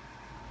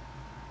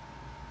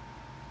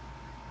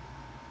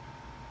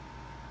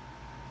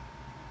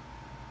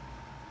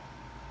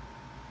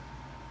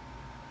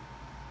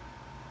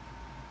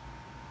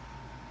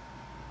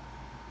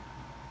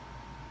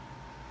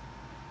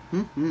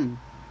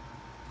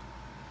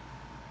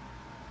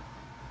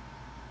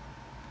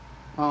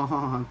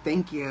 Oh,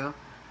 thank you.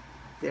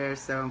 They're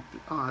so.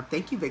 Oh,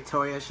 thank you,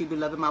 Victoria. She be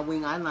loving my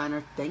wing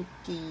eyeliner. Thank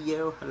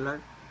you. Hello.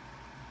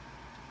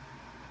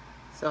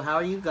 So how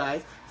are you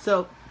guys?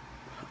 So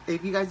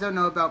if you guys don't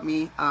know about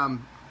me,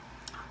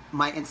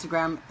 my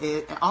Instagram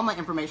is, all my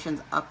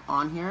information's up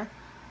on here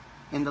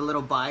in the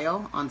little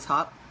bio on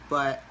top.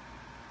 But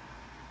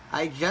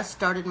I just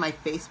started my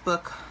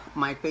Facebook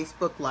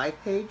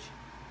Live page,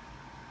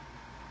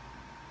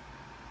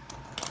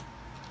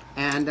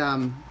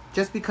 and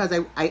just because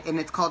and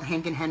it's called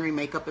Hank and Henry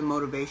Makeup and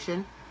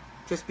Motivation.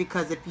 Just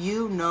because if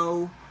you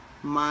know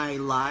my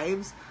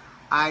lives,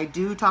 I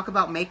do talk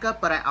about makeup,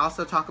 but I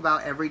also talk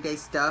about everyday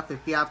stuff. If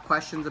you have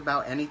questions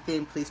about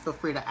anything, please feel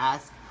free to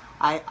ask.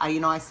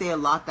 I say a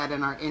lot that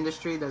in our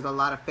industry, there's a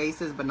lot of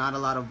faces, but not a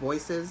lot of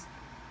voices.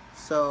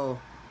 So,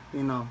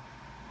 I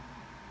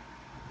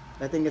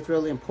think it's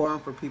really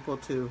important for people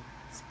to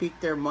speak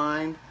their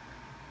mind,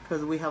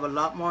 because we have a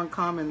lot more in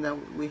common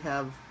than we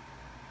have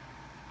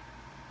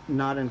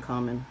not in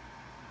common.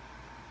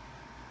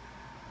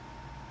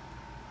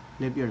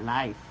 Live your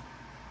life.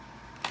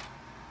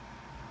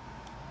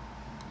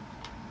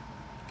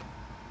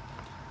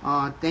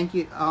 Thank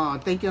you,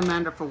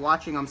 Amanda, for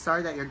watching. I'm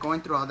sorry that you're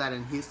going through all that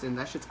in Houston.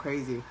 That shit's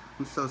crazy.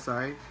 I'm so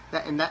sorry.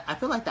 I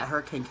feel like that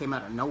hurricane came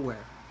out of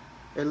nowhere.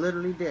 It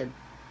literally did.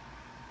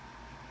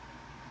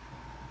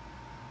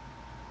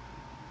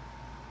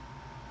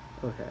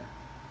 Okay.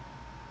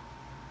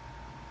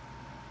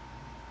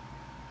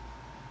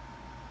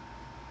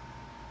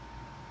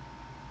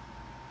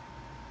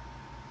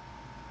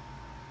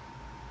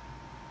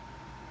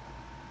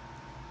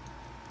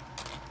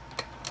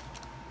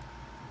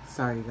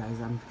 Sorry guys,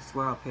 I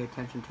swear I'll pay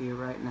attention to you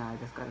right now. I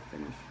just gotta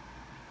finish.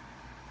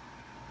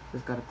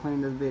 Just gotta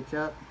clean this bitch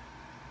up.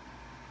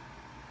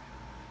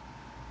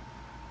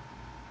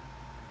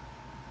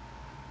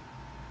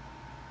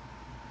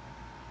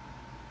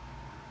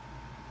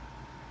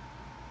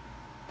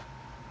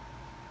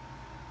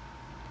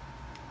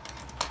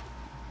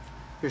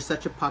 You're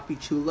such a poppy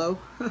chulo.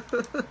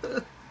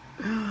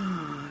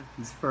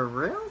 It's for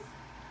real?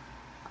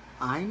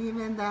 I ain't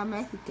even that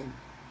Mexican.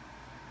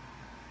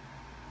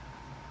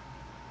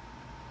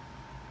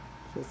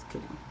 Just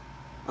kidding.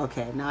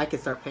 Okay, now I can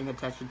start paying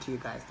attention to you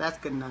guys. That's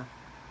good enough.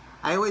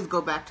 I always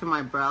go back to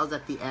my brows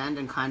at the end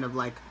and kind of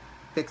like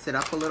fix it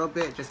up a little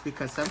bit, just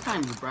because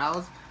sometimes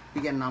brows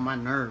be getting on my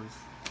nerves.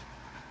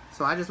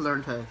 So I just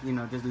learned to,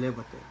 just live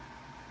with it.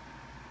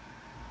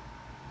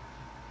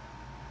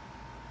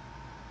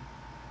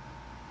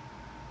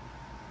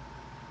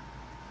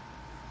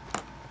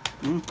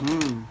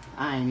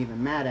 I ain't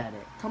even mad at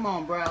it. Come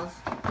on, brows.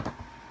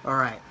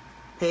 Alright.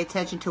 Pay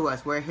attention to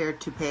us. We're here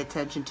to pay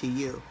attention to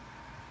you.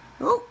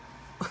 Oh,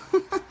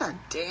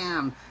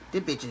 damn,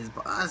 this bitch is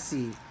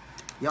bossy.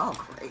 Y'all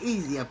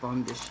crazy up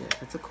on this shit.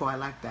 That's cool. I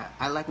like that.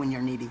 I like when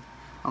you're needy.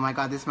 Oh my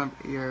god,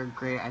 you're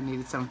great. I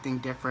needed something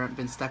different.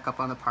 Been stuck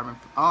up on the apartment.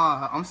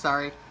 Oh, I'm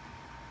sorry.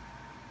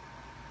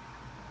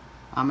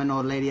 I'm an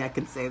old lady. I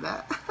can say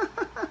that.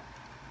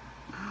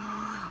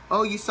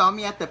 Oh, you saw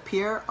me at the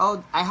pier?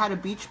 Oh, I had a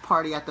beach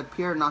party at the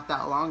pier not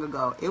that long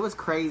ago. It was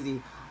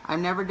crazy.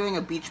 I'm never doing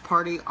a beach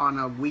party on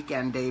a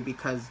weekend day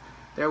because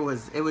it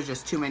was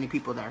just too many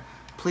people there.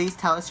 Please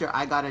tell us your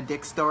I got a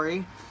dick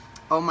story.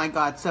 Oh my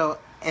god. So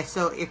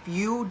if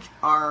you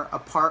are a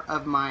part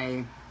of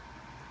my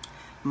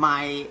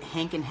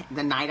Hank and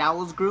the Night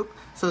Owls group,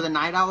 so the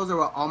Night Owls are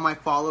what all my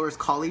followers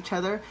call each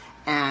other,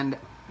 and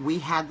we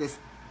had this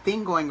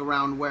thing going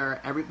around where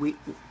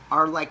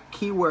our like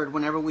keyword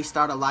whenever we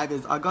start a live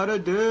is I got a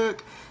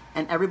dick,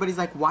 and everybody's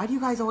like, why do you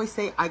guys always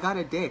say I got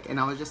a dick? And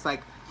I was just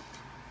like,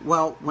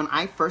 well, when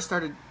I first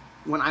started,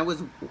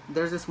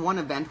 there's this one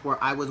event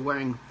where I was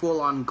wearing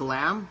full-on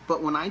glam,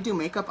 but when I do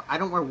makeup, I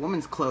don't wear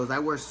women's clothes. I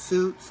wear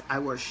suits, I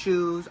wear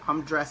shoes,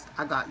 I'm dressed,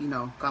 I got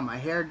my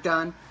hair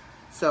done.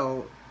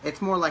 So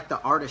it's more like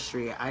the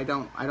artistry. I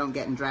don't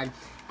get in drag.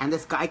 And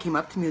this guy came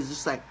up to me and was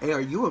just like, hey,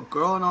 are you a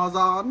girl? And I was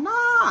all,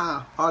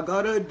 nah, I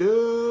got a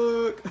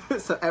dick.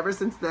 So ever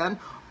since then,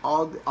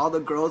 all the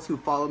girls who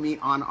follow me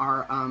on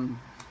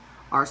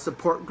our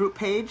support group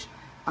page,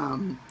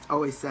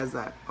 always says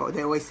that. Oh,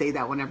 they always say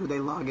that whenever they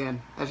log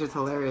in. That's just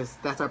hilarious.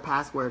 That's our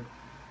password.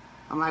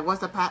 I'm like,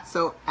 what's the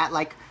So at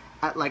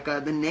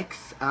the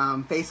Knicks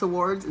Face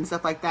Awards and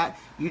stuff like that,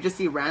 you just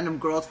see random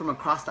girls from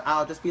across the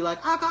aisle just be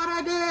like, I got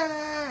a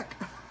dick.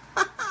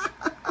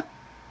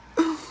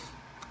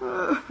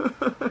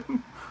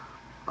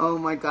 Oh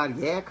my god,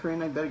 yeah,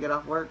 Karina, I better get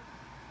off work.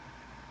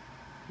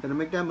 Better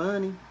make that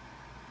money.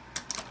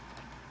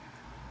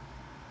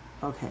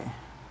 Okay,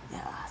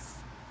 yes.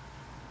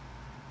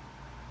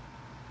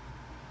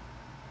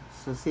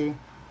 So see,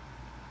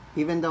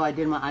 Even though I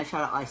did my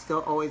eyeshadow, I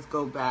still always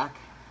go back,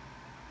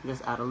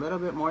 just add a little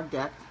bit more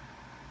depth.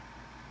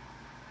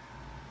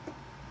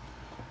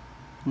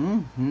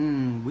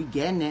 We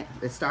getting it.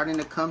 It's starting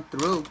to come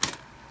through.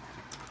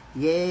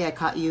 Yay, I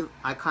caught you.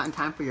 I caught in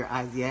time for your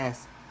eyes,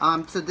 yes.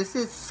 So this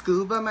is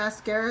Scuba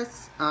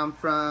Mascaras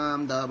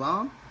from the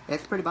Bomb.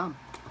 It's pretty bomb.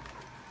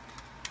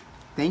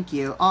 Thank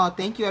you. Oh,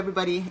 thank you,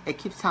 everybody. It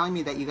keeps telling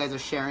me that you guys are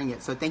sharing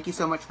it, so thank you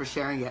so much for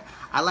sharing it.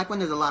 I like when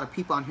there's a lot of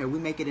people on here. We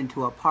make it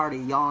into a party.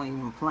 Y'all ain't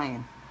even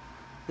playing.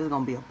 This is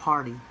gonna be a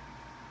party.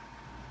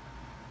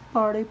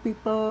 Party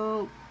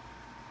people.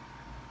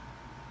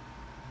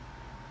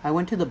 I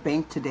went to the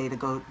bank today to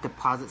go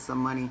deposit some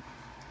money,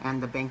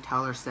 and the bank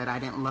teller said I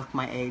didn't look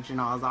my age,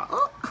 and I was like,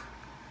 oh.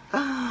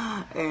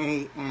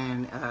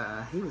 And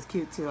he was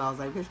cute too. I was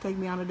like, bitch, take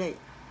me on a date.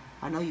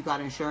 I know you got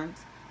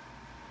insurance.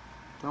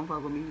 Don't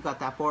fuck with me. You got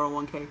that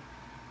 401k.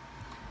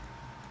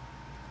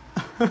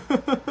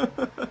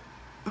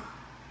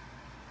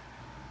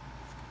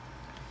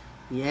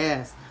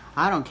 Yes,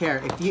 I don't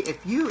care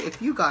if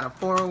you got a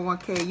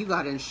 401k, you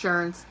got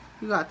insurance,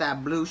 you got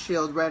that Blue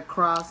Shield, Red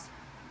Cross,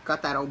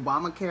 got that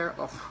Obamacare.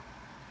 Oh,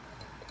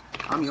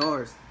 I'm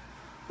yours.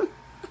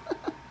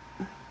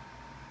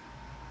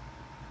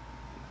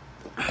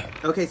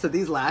 Okay, so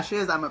these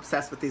lashes, I'm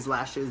obsessed with these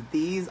lashes.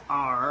 These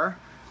are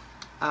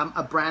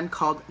a brand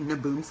called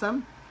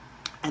Naboomsome,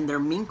 and they're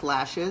mink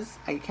lashes.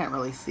 I can't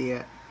really see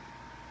it,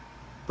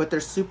 but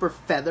they're super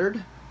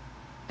feathered,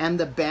 and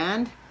the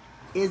band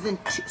isn't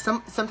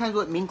sometimes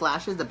with mink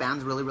lashes the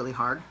band's really, really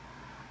hard.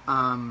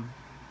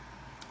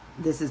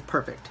 This is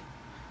perfect.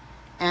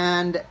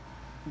 And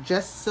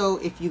just so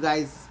if you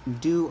guys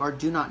do or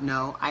do not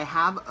know, I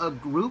have a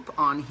group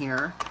on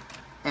here,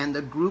 and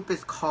the group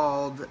is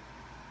called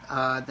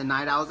the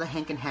Night Owls of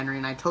Hank and Henry,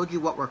 and I told you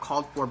what we're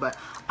called for, but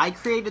I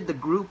created the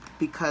group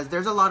because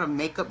there's a lot of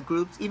makeup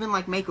groups, even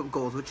like Makeup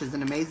Goals, which is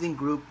an amazing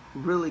group,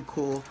 really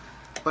cool,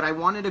 but I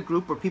wanted a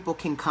group where people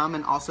can come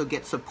and also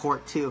get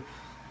support too.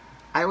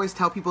 I always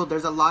tell people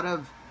there's a lot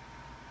of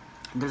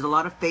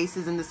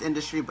faces in this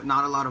industry, but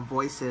not a lot of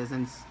voices,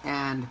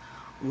 and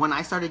when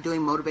I started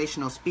doing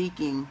motivational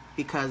speaking,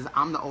 because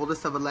I'm the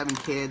oldest of 11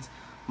 kids,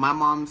 my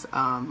mom's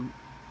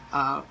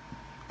a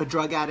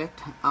drug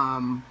addict,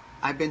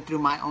 I've been through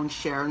my own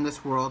share in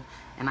this world,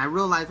 and I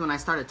realized when I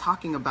started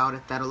talking about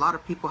it that a lot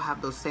of people have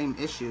those same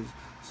issues.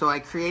 So I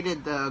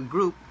created the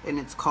group, and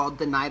it's called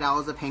the Night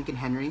Owls of Hank and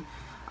Henry.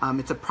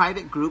 It's a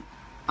private group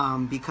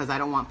because I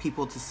don't want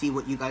people to see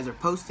what you guys are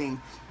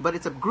posting, but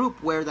it's a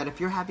group where that if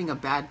you're having a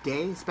bad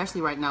day,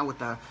 especially right now with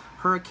the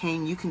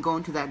hurricane, you can go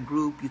into that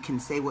group, you can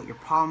say what your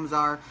problems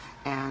are,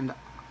 and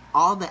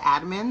all the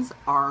admins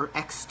are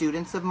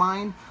ex-students of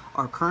mine,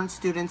 or current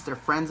students, they're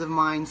friends of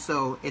mine,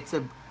 so it's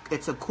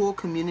a cool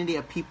community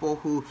of people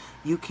who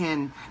you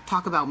can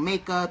talk about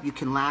makeup, you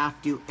can laugh,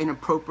 do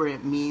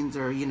inappropriate memes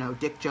or, you know,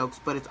 dick jokes,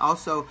 but it's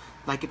also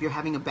like if you're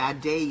having a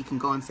bad day, you can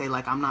go and say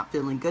like, I'm not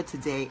feeling good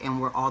today,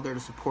 and we're all there to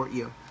support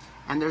you.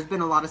 And there's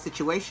been a lot of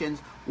situations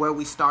where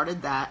we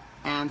started that,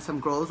 and some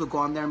girls will go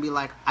on there and be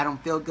like, I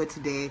don't feel good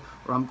today,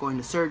 or I'm going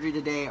to surgery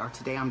today, or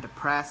today I'm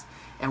depressed,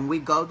 and we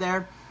go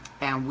there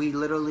and we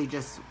literally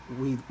just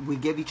we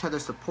give each other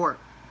support.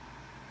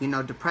 You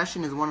know,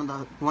 depression is one of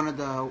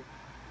the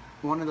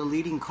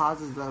leading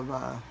causes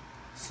of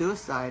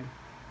suicide,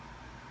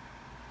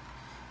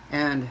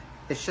 and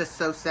it's just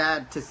so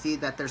sad to see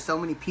that there's so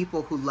many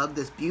people who love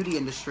this beauty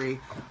industry,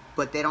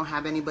 but they don't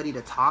have anybody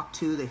to talk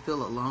to. They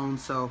feel alone.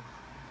 So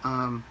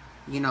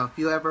you know, if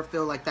you ever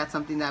feel like that's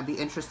something you'd be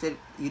interested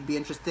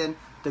in,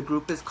 the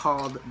group is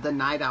called the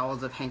Night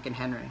Owls of Hank and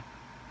Henry,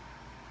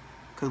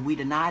 because we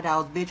the Night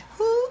Owls, bitch.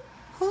 Hoo.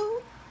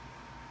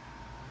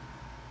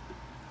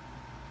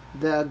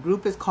 The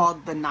group is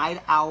called the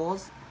Night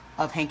Owls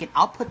of Hank and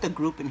I'll put the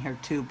group in here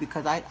too,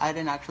 because I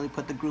didn't actually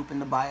put the group in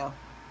the bio.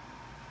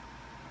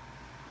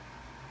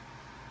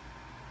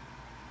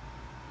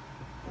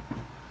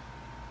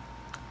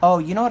 Oh,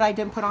 you know what I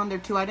didn't put on there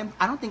too? I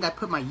don't think I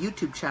put my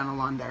YouTube channel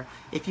on there.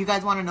 If you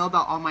guys want to know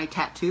about all my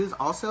tattoos,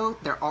 also,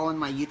 they're all in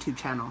my YouTube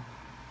channel.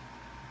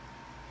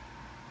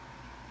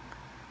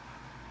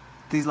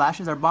 These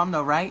lashes are bomb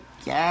though, right?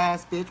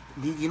 Yes, bitch.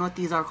 You know what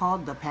these are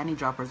called? The panty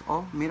droppers.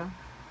 Oh, mira.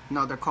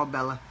 No, they're called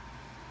Bella.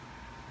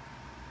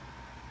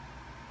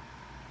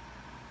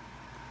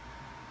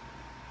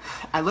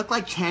 I look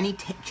like Channing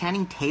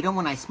Tatum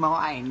when I smile.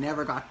 I ain't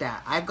never got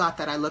that. I've got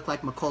that I look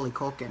like Macaulay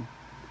Culkin.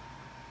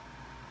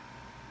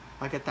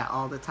 I get that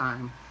all the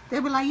time.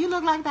 They be like, you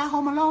look like that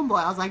Home Alone boy.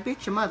 I was like,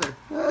 bitch, your mother.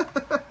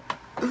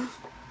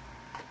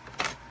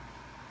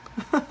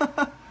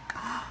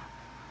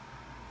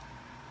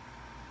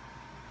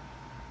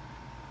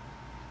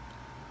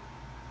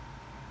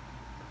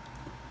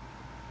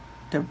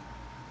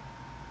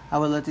 I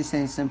would love to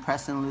send some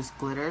press and loose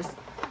glitters.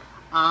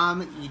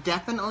 You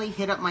definitely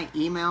hit up my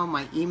email.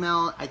 My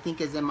email, I think,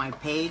 is in my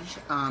page.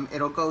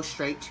 It'll go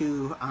straight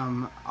to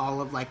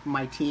all of like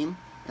my team,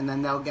 and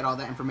then they'll get all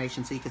that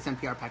information so you can send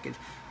PR package.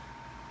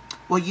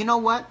 Well, you know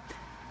what?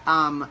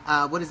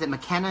 What is it?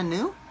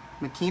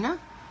 McKenna?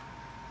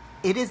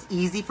 it is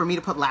easy for me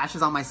to put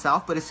lashes on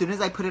myself, but as soon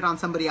as I put it on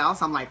somebody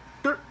else, I'm like,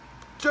 I'm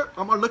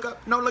gonna look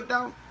up, no, look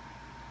down.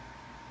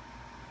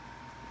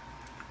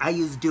 I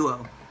use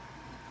Duo.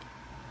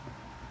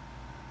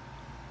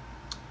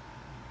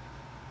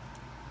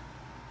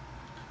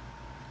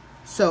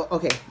 So,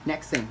 okay,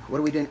 next thing. What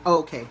are we doing? Oh,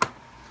 okay.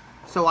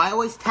 So I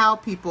always tell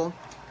people,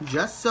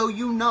 just so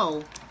you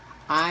know,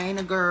 I ain't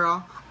a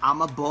girl,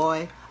 I'm a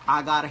boy.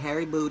 I got a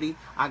hairy booty.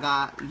 I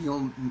got, you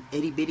know,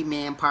 itty bitty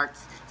man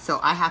parts. So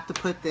I have to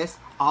put this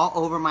all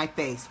over my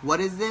face. What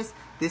is this?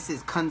 This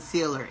is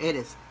concealer. It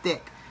is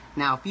thick.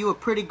 Now, if you a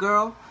pretty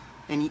girl,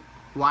 and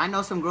well, I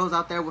know some girls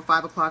out there with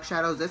 5 o'clock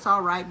shadows. It's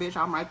all right, bitch.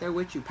 I'm right there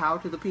with you. Power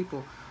to the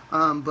people.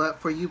 But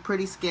for you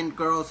pretty skinned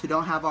girls who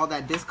don't have all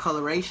that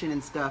discoloration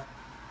and stuff,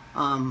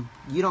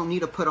 you don't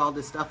need to put all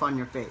this stuff on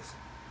your face.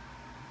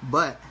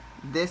 But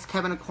this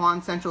Kevin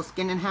Aquan Central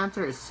Skin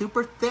Enhancer is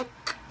super thick,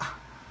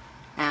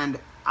 and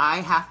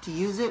I have to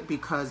use it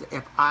because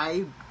if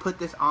I put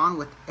this on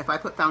with, if I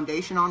put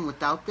foundation on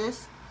without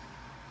this,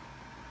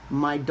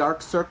 my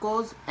dark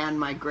circles and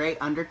my gray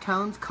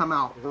undertones come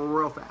out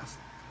real fast.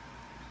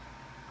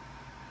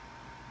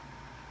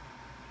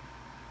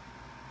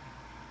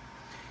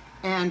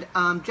 And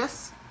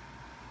just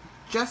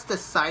a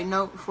side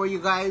note for you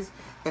guys,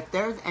 if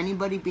there's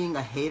anybody being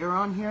a hater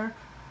on here,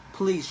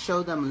 please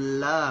show them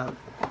love.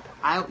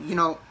 You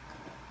know,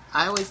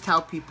 I always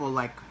tell people,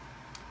 like,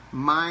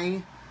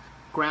 my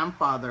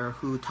grandfather,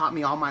 who taught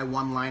me all my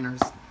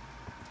one-liners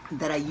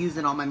that I use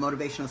in all my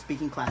motivational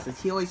speaking classes,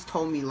 he always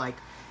told me, like,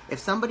 if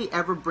somebody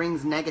ever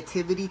brings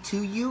negativity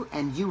to you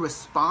and you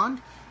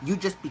respond, you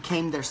just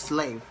became their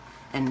slave.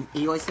 And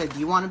he always said, do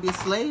you want to be a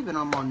slave? And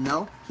I'm all,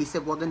 no. He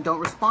said, well, then don't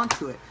respond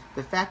to it.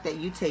 The fact that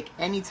you take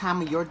any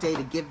time of your day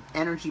to give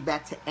energy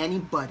back to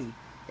anybody,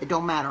 it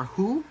don't matter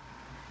who,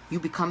 you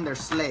become their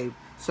slave.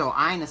 So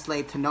I ain't a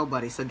slave to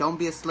nobody. So don't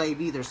be a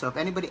slave either. So if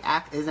anybody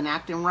isn't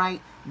acting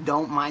right,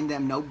 don't mind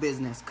them, no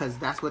business. Because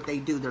that's what they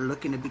do. They're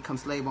looking to become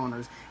slave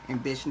owners.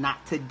 And bitch,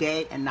 not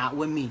today and not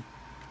with me.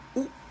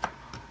 Ooh,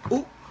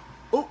 ooh,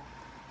 ooh,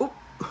 ooh.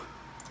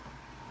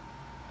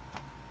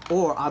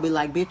 Or I'll be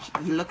like,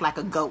 bitch, you look like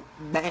a goat.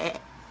 Bad.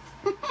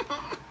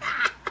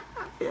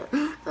 Yeah,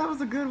 that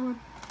was a good one.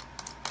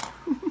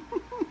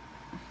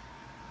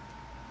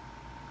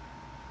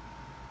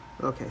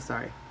 Okay,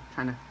 sorry.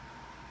 Trying to...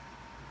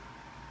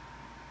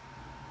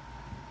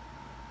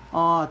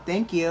 Oh,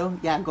 thank you.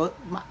 Yeah, go.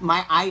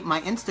 My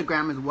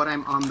Instagram is what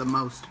I'm on the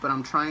most, but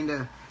I'm trying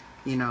to,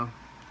 you know,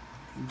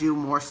 do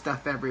more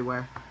stuff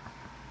everywhere.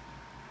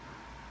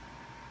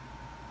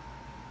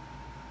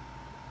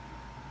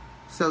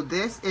 So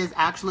this is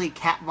actually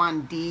Kat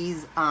Von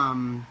D's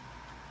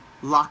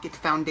Lock-It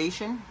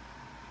Foundation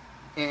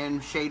in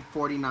shade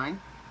 49.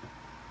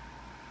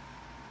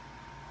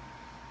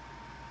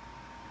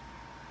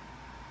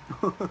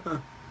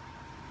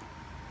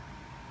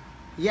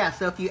 Yeah,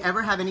 so if you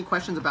ever have any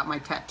questions about my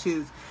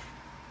tattoos,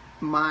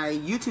 my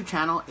YouTube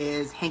channel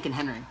is Hank and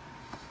Henry.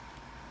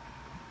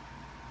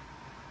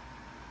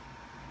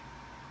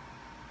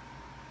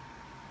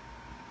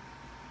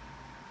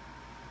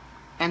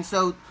 And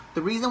so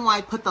the reason why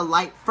I put the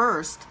light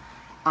first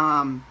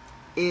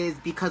is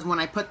because when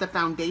I put the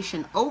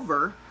foundation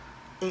over,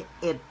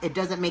 it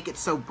doesn't make it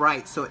so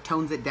bright, so it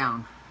tones it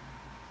down.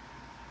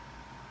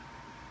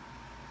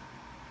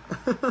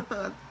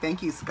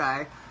 Thank you,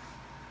 Sky.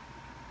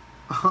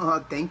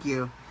 Oh, thank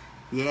you.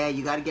 Yeah,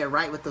 you got to get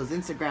right with those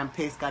Instagram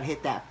pics. Got to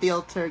hit that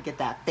filter, get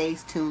that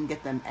face tune,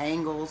 get them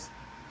angles.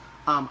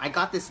 I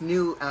got this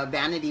new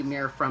vanity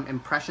mirror from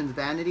Impressions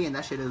Vanity, and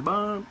that shit is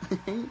bomb.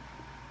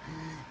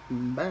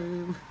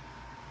 Boom.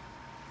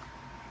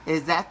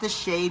 Is that the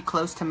shade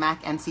close to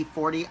MAC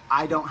NC40?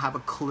 I don't have a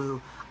clue.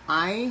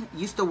 I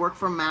used to work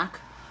for MAC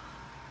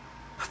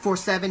for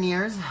 7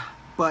 years,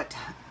 but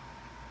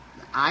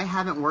I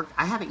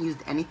haven't used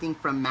anything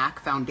from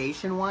MAC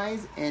foundation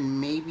wise in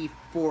maybe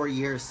 4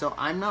 years, so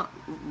I'm not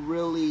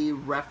really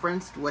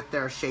referenced with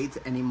their shades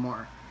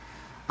anymore.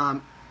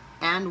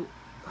 And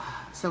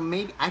so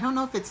maybe, I don't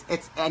know if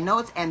it's I know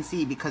it's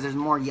NC because there's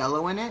more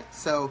yellow in it.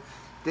 So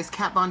this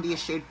Kat Von D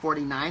is shade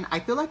 49. I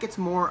feel like it's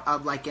more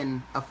of like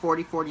a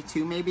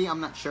 40-42 maybe. I'm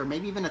not sure.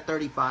 Maybe even a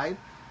 35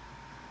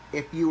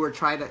 if you were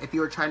trying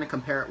to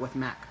compare it with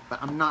MAC,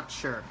 but I'm not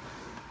sure.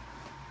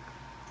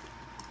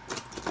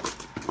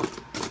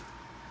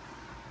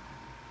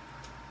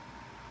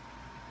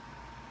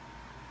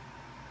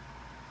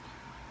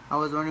 I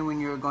was wondering when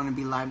you were going to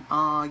be live.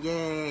 Oh,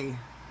 yay.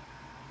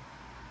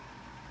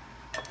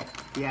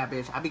 Yeah,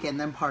 bitch. I be getting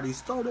them parties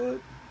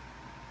started.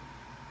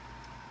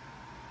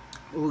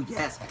 Oh,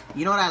 yes.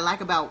 You know what I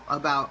like about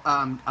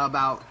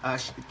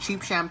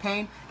cheap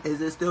champagne is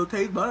it still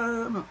tastes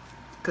bomb.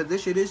 Because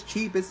this shit is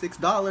cheap. It's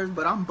 $6,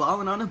 but I'm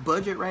balling on a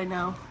budget right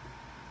now.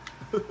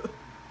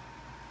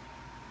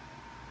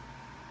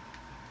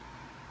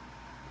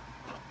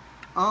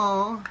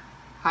 Oh,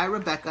 hi,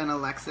 Rebecca and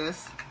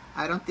Alexis.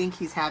 I don't think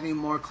he's having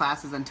more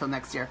classes until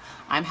next year.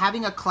 I'm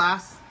having a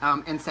class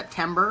in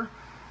September.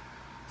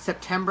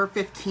 September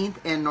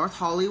 15th in North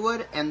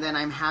Hollywood, and then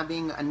I'm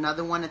having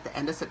another one at the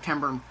end of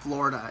September in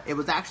Florida. It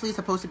was actually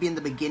supposed to be in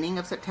the beginning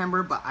of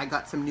September, but I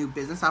got some new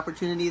business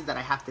opportunities that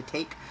I have to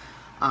take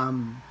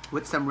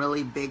with some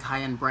really big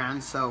high-end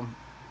brands, so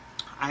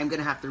I'm going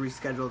to have to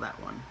reschedule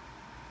that one,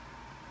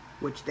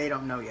 which they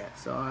don't know yet,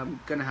 so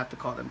I'm going to have to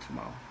call them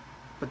tomorrow.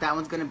 But that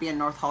one's going to be in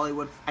North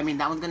Hollywood. I mean,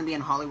 that one's going to be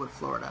in Hollywood,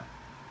 Florida,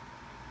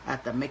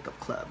 at the Makeup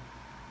Club.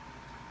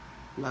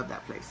 Love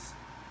that place.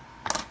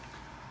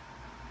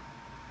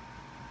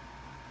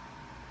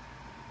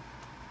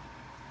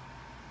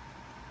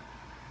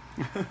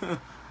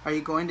 Are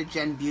you going to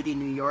Gen Beauty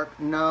New York?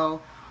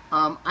 No,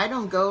 I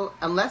don't go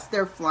unless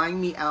they're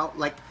flying me out.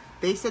 Like,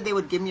 they said they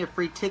would give me a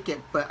free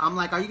ticket, but I'm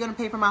like, are you gonna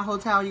pay for my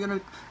hotel? Are you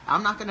gonna?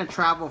 I'm not gonna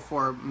travel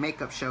for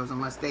makeup shows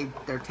unless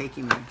they're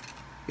taking me,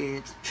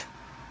 bitch.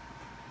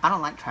 I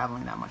don't like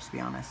traveling that much, to be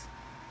honest.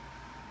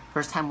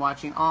 First time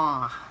watching.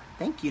 Aw,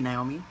 thank you,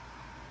 Naomi.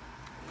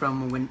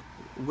 From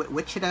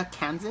Wichita,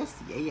 Kansas.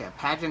 Yeah,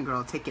 pageant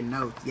girl taking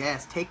notes.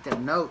 Yes, take the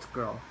notes,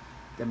 girl.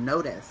 The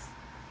notice.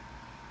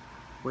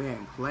 We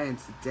ain't playing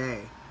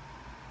today.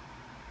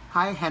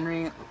 Hi,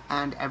 Henry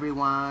and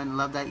everyone.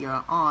 Love that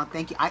you're. Aw,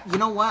 thank you. You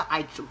know what?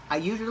 I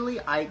usually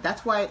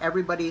that's why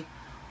everybody,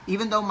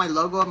 even though my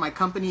logo of my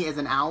company is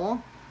an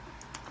owl,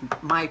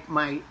 my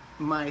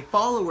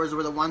followers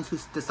were the ones who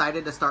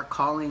decided to start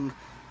calling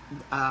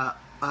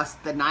us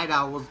the night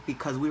owls,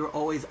 because we were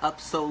always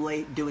up so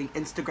late doing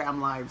Instagram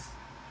lives.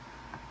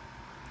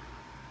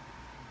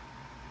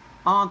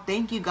 Oh,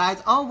 thank you guys.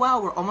 Oh,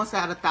 wow, we're almost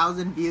at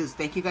 1,000 views.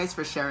 Thank you guys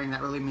for sharing.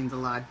 That really means a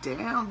lot.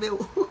 Damn,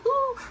 Bill.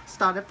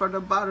 Started from the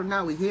bottom,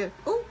 now we here.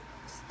 Ooh,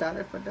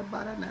 started from the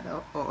bottom,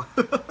 now. Oh.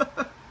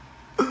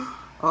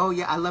 Oh,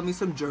 yeah, I love me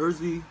some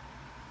Jersey.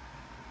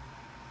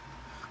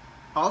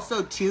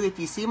 Also, too, if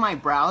you see my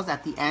brows,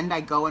 at the end, I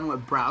go in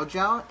with brow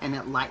gel, and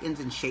it lightens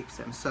and shapes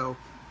them. So,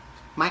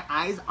 my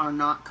eyes are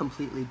not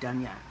completely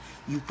done yet.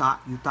 You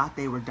thought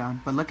they were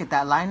done. But look at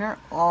that liner.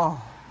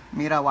 Oh,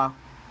 mira, wow.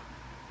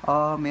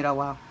 Oh, mira,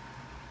 wow.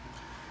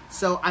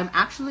 So I'm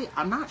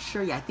not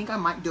sure yet. I think I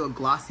might do a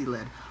glossy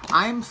lid.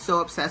 I'm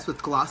so obsessed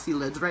with glossy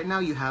lids right now.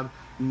 You have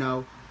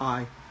no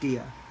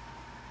idea.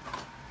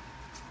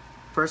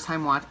 First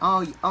time watch.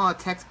 Oh,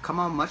 text. Come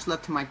on, much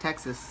love to my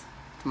Texas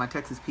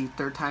Pete.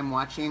 Third time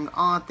watching.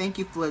 Oh, thank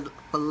you,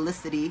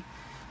 Felicity.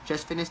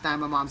 Just finished dyeing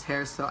my mom's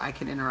hair so I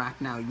can interact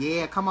now.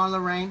 Yeah, come on,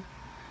 Lorraine.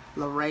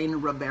 Lorraine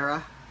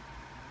Rivera.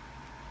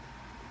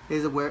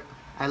 Is it weird?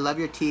 I love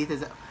your teeth.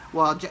 Is it?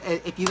 Well,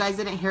 if you guys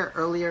didn't hear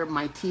earlier,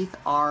 my teeth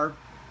are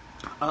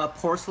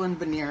porcelain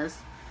veneers.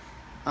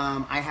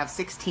 I have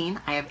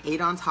 16. I have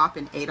 8 on top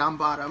and 8 on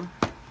bottom.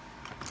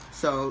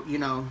 So, you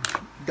know,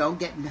 don't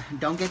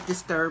get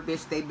disturbed,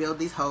 bitch. They build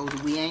these hoes.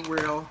 We ain't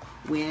real.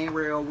 We ain't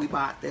real. We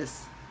bought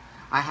this.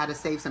 I had to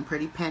save some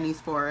pretty pennies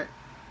for it,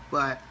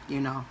 but you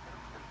know,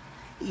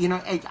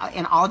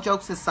 and all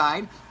jokes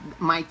aside,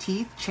 my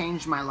teeth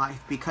changed my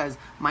life, because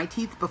my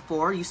teeth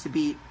before used to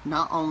be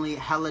not only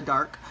hella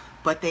dark,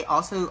 but they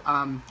also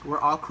were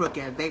all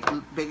crooked.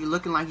 They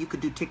looking like you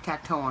could do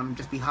tic-tac-toe on them,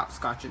 just be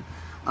hopscotching.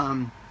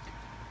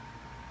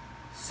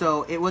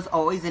 So it was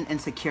always an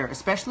insecure,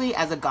 especially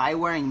as a guy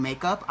wearing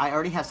makeup. I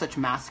already have such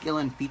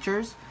masculine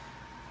features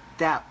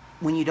that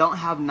when you don't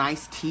have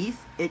nice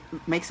teeth, it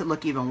makes it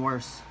look even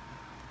worse.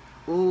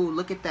 Ooh,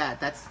 look at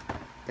that.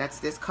 That's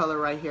this color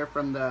right here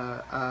from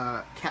the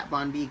Kat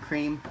Von D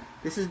cream.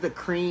 This is the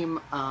cream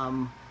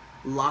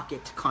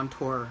Locket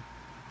contour.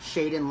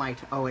 Shade and Light.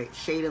 Oh wait,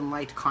 Shade and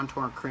Light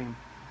contour cream.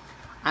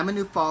 I'm a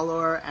new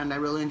follower and I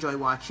really enjoy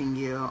watching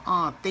you.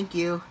 Oh, thank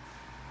you.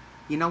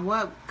 You know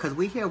what? Because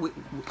we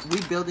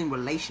building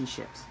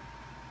relationships.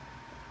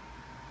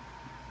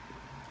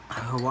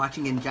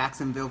 Watching in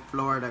Jacksonville,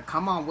 Florida.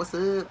 Come on, what's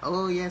up?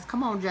 Oh yes,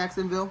 come on,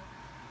 Jacksonville.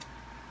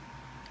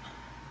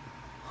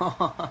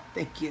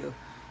 Thank you.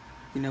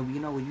 You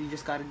know, you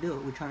just gotta do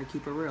it. We're trying to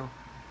keep it real.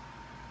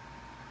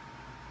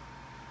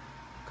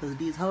 Cause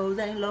these hoes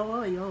ain't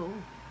loyal.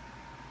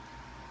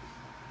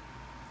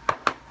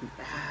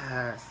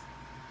 Yes.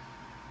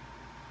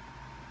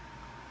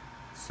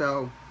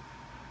 So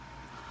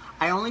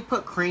I only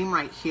put cream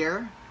right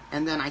here,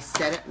 and then I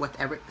set it with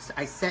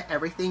I set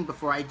everything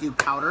before I do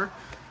powder.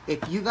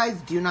 If you guys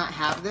do not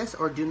have this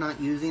or not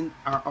using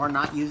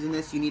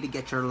this, you need to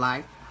get your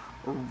life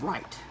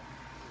right.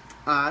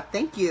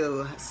 Thank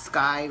you,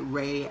 Sky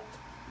Ray.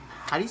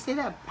 How do you say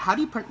that?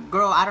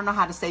 Girl, I don't know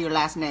how to say your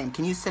last name.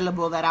 Can you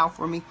syllable that out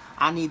for me?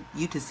 I need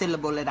you to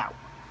syllable it out.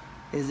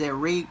 Is it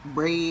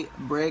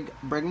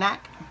Brignac?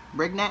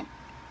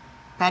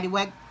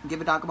 Paddywhack? Give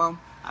a dog a bone?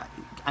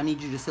 I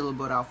need you to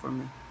syllable it out for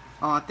me.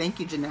 Oh, thank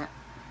you, Jeanette.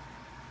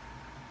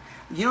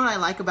 You know what I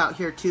like about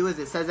here too is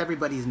it says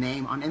everybody's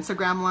name. On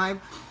Instagram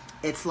Live,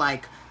 it's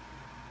like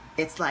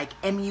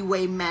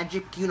MUA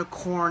Magic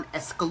Unicorn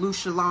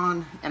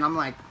Escaluchalon, and I'm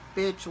like,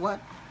 bitch, what?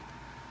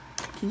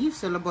 Can you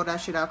syllable that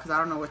shit out? Because I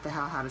don't know what the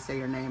hell how to say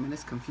your name, and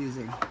it's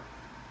confusing.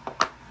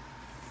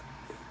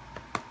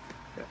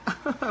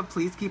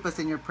 Please keep us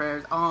in your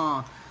prayers.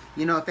 Oh,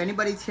 you know, if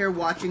anybody's here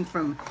watching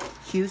from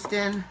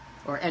Houston,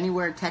 or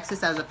anywhere in Texas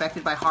that was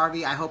affected by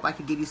Harvey. I hope I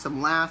could give you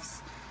some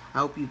laughs. I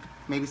hope you,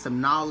 maybe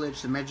some knowledge,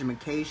 some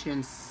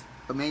educations,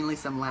 but mainly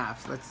some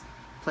laughs. Let's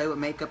play with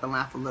makeup and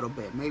laugh a little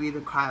bit. Maybe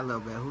even cry a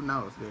little bit. Who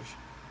knows, bitch?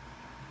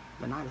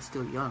 The night is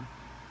still young.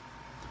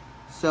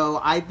 So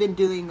I've been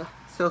doing,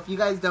 so if you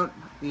guys don't,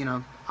 you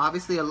know,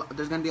 obviously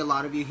there's going to be a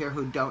lot of you here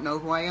who don't know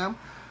who I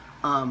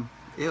am.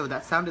 Ew,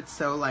 that sounded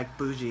so like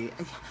bougie.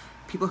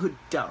 People who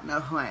don't know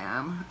who I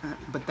am,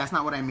 but that's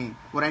not what I mean.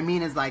 What I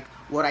mean is like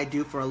what I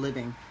do for a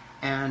living.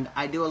 And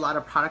I do a lot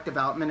of product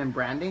development and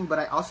branding, but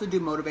I also do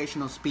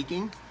motivational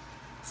speaking.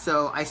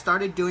 So I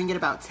started doing it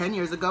about 10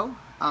 years ago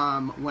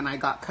when I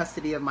got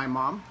custody of my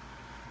mom.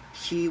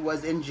 She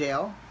was in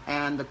jail,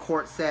 and the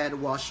court said,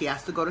 well, she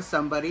has to go to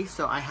somebody,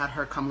 so I had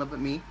her come live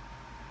with me.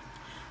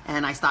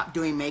 And I stopped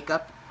doing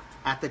makeup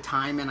at the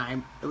time,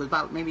 and it was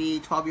about maybe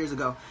 12 years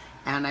ago,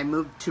 and I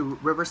moved to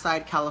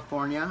Riverside,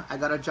 California. I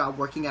got a job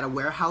working at a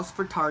warehouse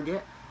for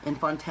Target in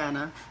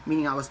Fontana,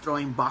 meaning I was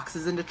throwing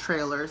boxes into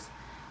trailers,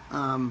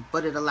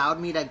 but it allowed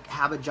me to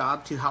have a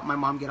job to help my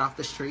mom get off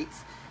the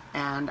streets.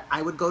 And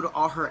I would go to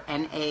all her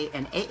NA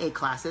and AA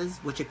classes,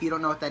 which if you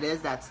don't know what that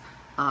is, that's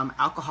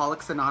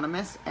Alcoholics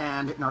Anonymous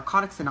and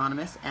Narcotics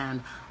Anonymous,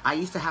 and I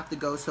used to have to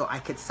go so I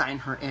could sign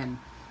her in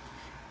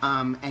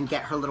and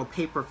get her little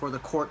paper for the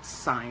courts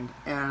signed.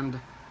 And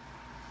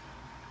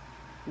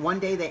one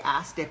day they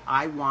asked if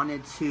I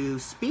wanted to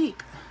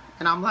speak,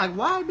 and I'm like,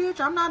 why, bitch?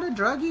 I'm not a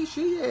druggie.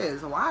 She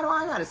is. Why do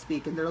I gotta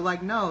speak? And they're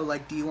like, no,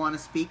 like, do you want to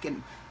speak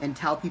and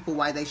tell people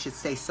why they should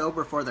stay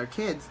sober for their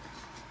kids?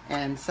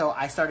 And so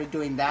I started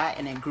doing that,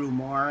 and it grew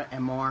more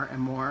and more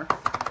and more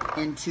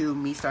into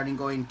me starting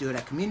going to do it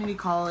at community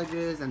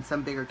colleges and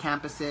some bigger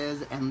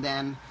campuses, and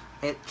then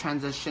it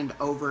transitioned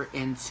over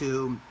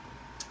into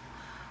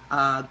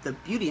the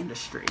beauty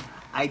industry.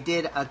 I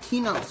did a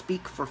keynote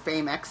speak for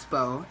Fame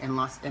Expo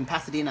in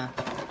Pasadena,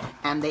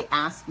 and they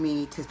asked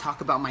me to talk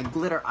about my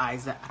glitter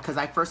eyes, because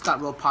I first got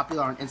real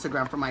popular on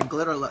Instagram for my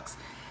glitter looks.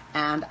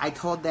 And I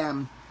told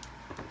them,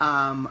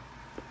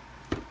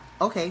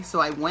 okay, so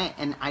I went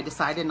and I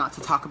decided not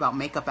to talk about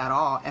makeup at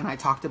all, and I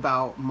talked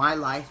about my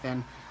life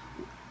and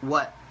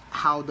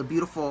how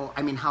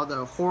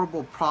the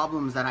horrible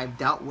problems that I've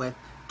dealt with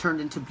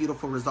turned into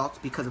beautiful results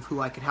because of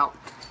who I could help.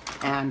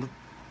 And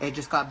it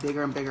just got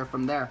bigger and bigger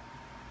from there.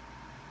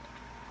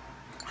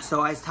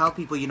 So I tell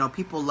people, you know,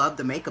 people love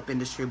the makeup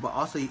industry, but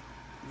also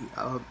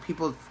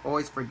people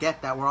always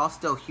forget that we're all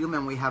still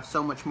human. We have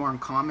so much more in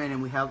common,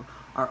 and we have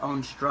our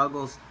own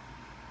struggles.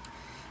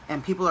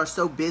 And people are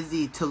so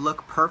busy to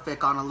look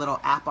perfect on a little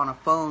app on a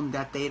phone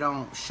that they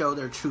don't show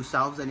their true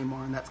selves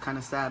anymore, and that's kind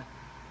of sad.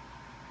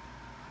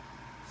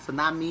 So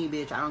not me,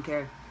 bitch. I don't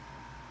care.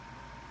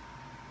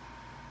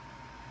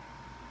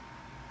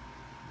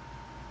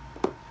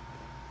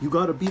 You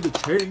gotta be the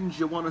change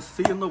you want to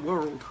see in the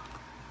world.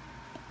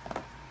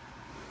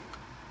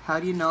 How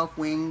do you know if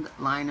winged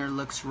liner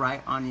looks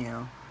right on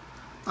you?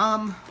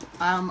 I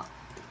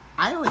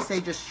always say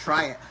just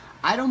try it.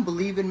 I don't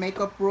believe in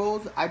makeup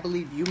rules. I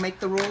believe you make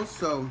the rules.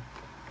 So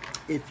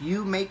if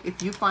you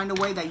find a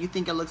way that you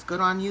think it looks good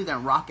on you,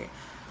 then rock it.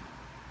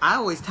 I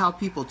always tell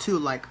people too,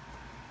 like,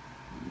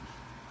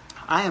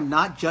 I am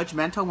not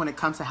judgmental when it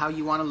comes to how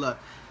you want to look.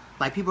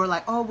 Like, people are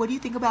like, oh, what do you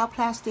think about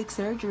plastic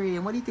surgery?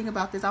 And what do you think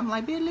about this? I'm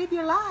like, bitch, live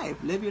your life.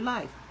 Live your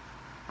life.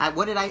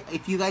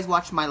 If you guys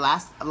watched my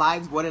last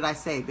lives, what did I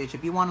say, bitch?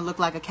 If you want to look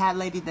like a cat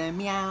lady, then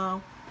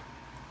meow.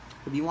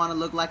 If you want to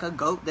look like a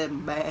goat,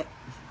 then bet.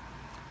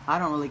 I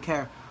don't really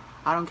care.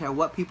 I don't care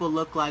what people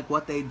look like,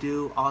 what they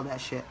do, all that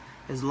shit.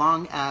 As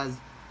long as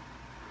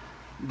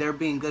they're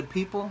being good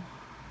people,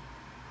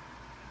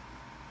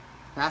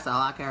 that's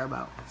all I care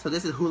about. So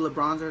this is Hula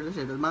Bronzer. This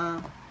shit is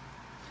mine.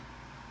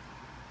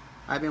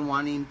 I've been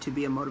wanting to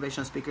be a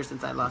motivational speaker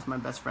since I lost my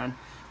best friend.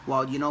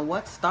 Well, you know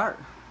what? Start.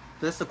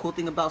 That's the cool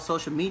thing about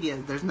social media.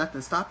 There's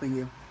nothing stopping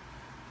you.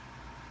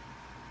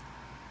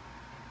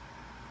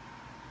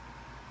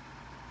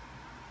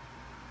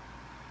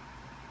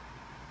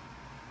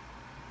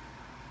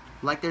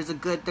 Like there's a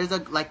good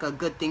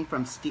thing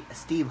from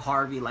Steve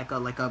Harvey, like a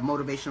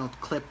motivational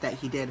clip that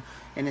he did,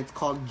 and it's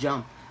called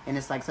Jump. And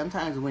it's like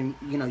sometimes when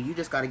you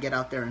just got to get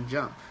out there and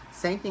jump.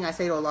 Same thing I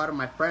say to a lot of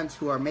my friends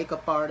who are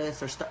makeup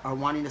artists or are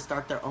wanting to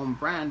start their own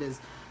brand is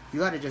you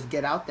got to just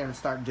get out there and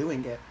start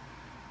doing it.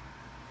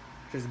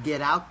 Just get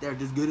out there,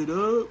 just get it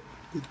up,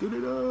 just get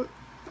it up.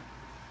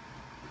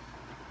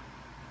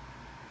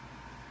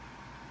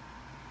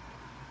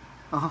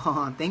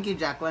 Oh, thank you,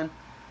 Jacqueline.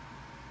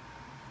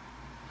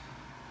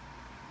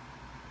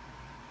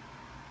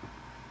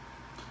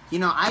 You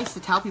know, I used to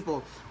tell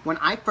people when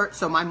I first,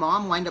 so my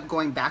mom wound up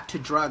going back to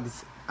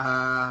drugs.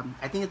 I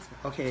think it's,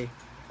 okay,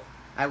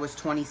 I was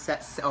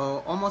 27,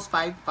 so almost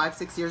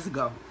 6 years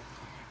ago.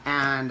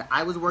 And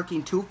I was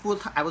working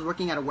I was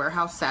working at a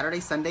warehouse Saturday,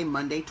 Sunday,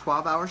 Monday,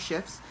 12-hour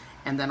shifts.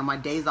 And then on my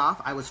days off,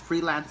 I was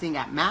freelancing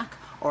at Mac,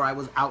 or I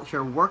was out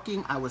here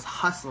working, I was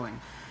hustling.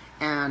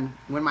 And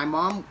when my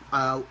mom,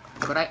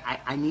 but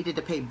I needed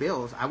to pay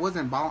bills. I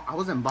wasn't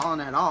balling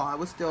at all. I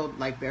was still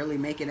like barely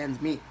making ends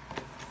meet.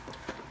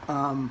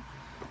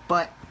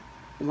 But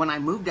when I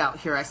moved out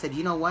here, I said,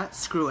 you know what?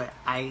 Screw it.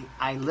 I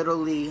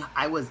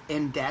was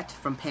in debt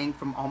from paying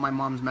from all my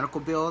mom's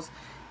medical bills.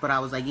 But I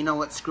was like, you know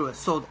what? Screw it.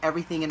 Sold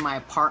everything in my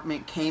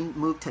apartment,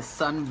 moved to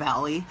Sun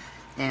Valley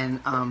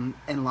in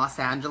Los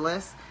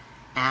Angeles.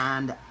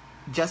 And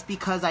just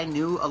because I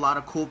knew a lot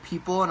of cool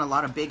people and a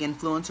lot of big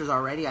influencers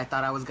already, I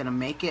thought I was going to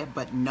make it.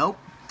 But nope.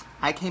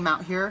 I came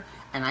out here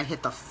and I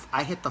hit the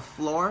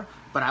floor,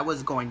 but I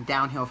was going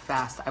downhill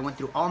fast. I went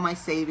through all my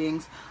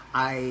savings.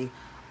 I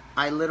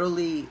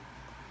literally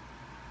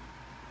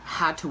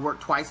had to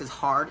work twice as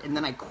hard, and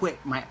then I quit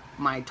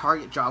my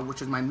Target job, which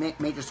was my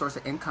major source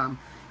of income.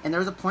 And there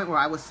was a point where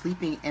I was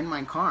sleeping in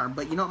my car.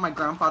 But you know what my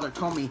grandfather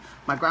told me?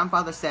 My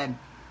grandfather said,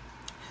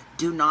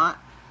 do not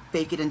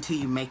fake it until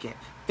you make it.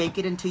 Fake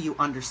it until you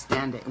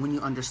understand it. And when you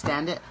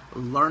understand it,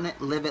 learn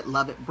it, live it,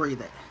 love it,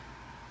 breathe it.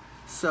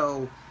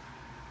 So,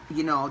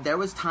 you know, there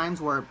was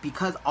times where,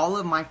 because all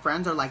of my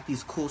friends are like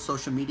these cool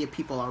social media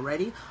people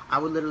already, I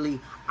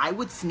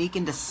would sneak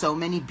into so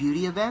many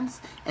beauty events,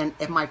 and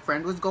if my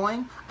friend was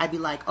going, I'd be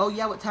like, oh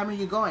yeah, what time are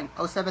you going?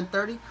 Oh,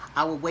 7:30?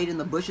 I would wait in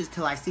the bushes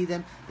till I see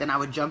them, then I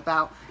would jump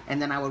out,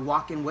 and then I would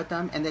walk in with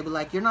them, and they'd be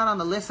like, you're not on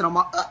the list, and I'm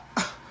like,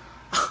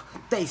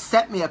 they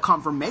sent me a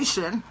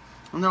confirmation.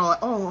 And they're like,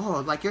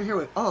 oh, like you're here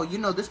with, oh, you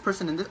know this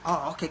person and this,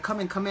 oh, okay, come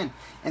in.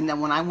 And then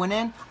when I went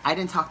in, I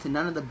didn't talk to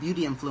none of the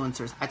beauty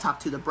influencers. I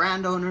talked to the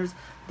brand owners,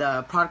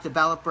 the product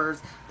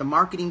developers, the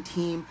marketing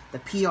team, the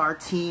PR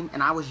team,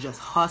 and I was just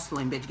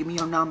hustling, bitch, give me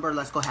your number,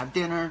 let's go have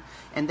dinner.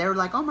 And they were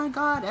like, oh my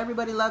God,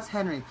 everybody loves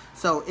Henry.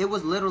 So it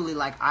was literally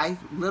like,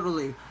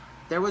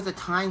 there was a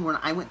time when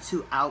I went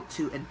out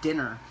to a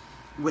dinner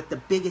with the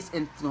biggest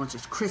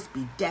influencers,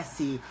 Crispy,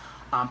 Desi,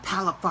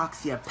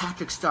 Palafoxia,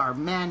 Patrick Star,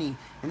 Manny,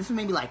 and this was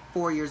maybe like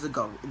 4 years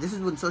ago. This is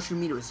when social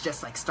media was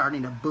just like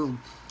starting to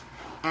boom.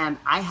 And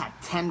I had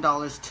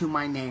 $10 to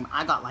my name.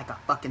 I got like a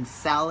fucking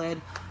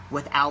salad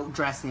without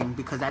dressing,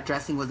 because that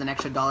dressing was an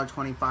extra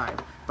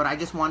 $1.25. But I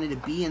just wanted to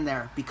be in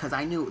there because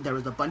I knew there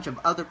was a bunch of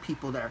other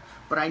people there.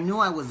 But I knew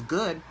I was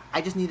good.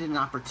 I just needed an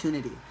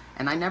opportunity.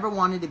 And I never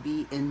wanted to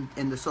be in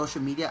the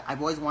social media. I've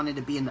always wanted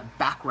to be in the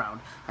background.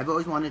 I've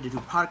always wanted to do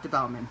product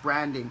development,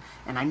 branding,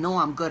 and I know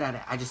I'm good at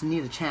it. I just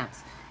need a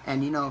chance.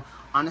 And you know,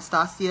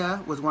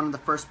 Anastasia was one of the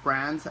first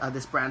brands,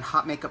 this brand,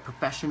 Hot Makeup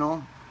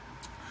Professional,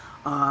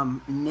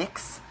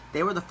 NYX.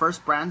 They were the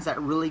first brands that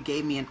really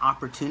gave me an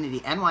opportunity.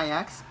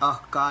 NYX,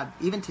 oh God,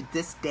 even to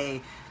this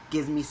day,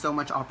 gives me so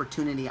much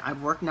opportunity.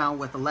 I've worked now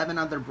with 11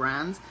 other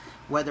brands,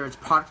 whether it's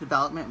product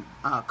development,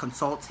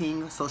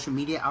 consulting, social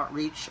media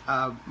outreach,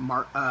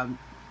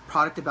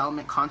 product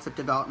development, concept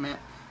development.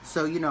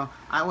 So, you know,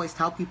 I always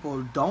tell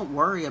people, don't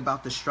worry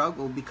about the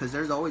struggle, because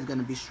there's always going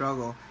to be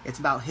struggle. It's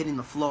about hitting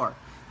the floor.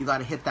 You got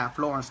to hit that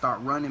floor and start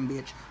running,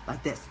 bitch,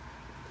 like this.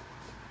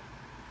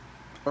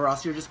 Or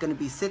else you're just going to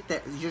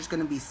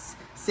be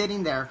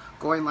sitting there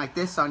going like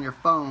this on your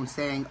phone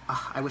saying,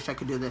 oh, I wish I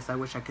could do this. I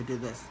wish I could do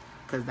this.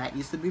 Because that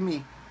used to be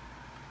me.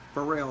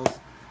 For reals.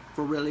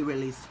 For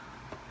reallys.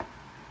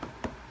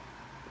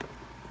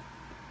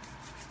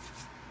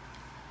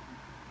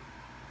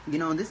 You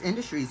know, this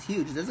industry is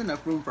huge. There's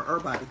enough room for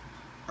everybody.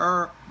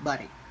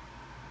 Everybody.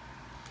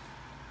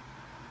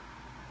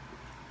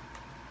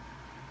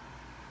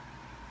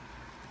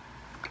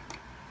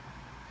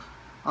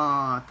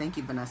 Aw, thank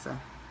you, Vanessa.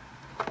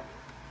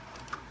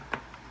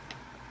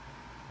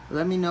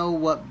 Let me know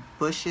what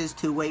bushes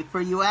to wait for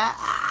you at.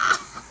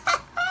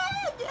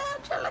 Yeah,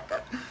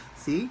 Chalaka.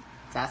 See?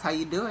 That's how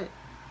you do it.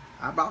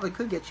 I probably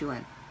could get you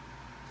in.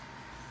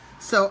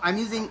 So, I'm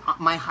using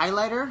my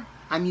highlighter.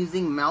 I'm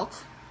using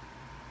Melt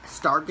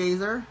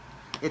Stargazer.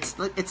 It's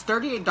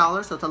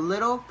 $38, so it's a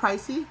little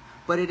pricey,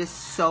 but it is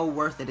so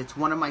worth it. It's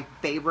one of my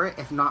favorite,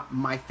 if not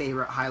my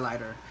favorite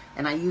highlighter.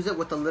 And I use it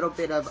with a little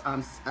bit of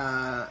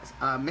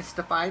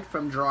Mystified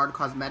from Gerard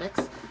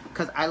Cosmetics,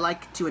 because I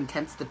like to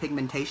intense the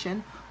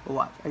pigmentation.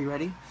 Watch. Are you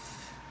ready?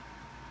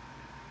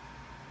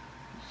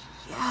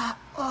 Yeah.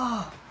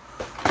 Oh.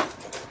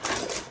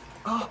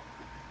 Oh.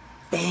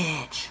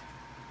 Bitch.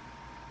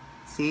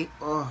 See?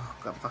 Oh,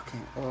 God,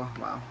 fucking. Oh,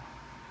 wow.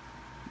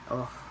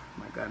 Oh,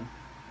 my God.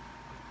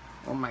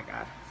 Oh, my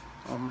God.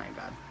 Oh, my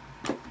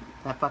God.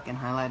 That fucking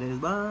highlighter is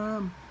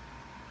bomb.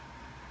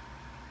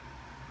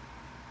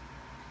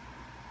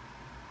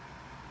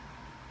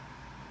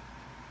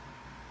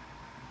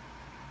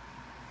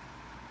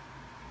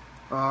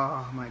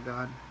 Oh my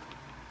God.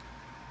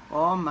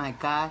 Oh my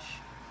gosh.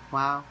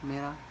 Wow,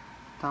 mira.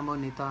 Tan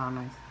bonito, how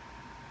nice.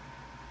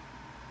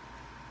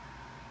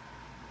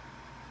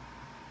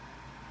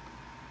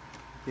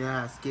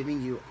 Yeah, it's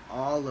giving you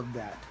all of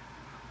that.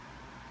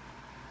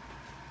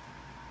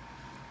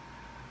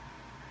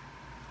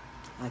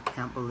 I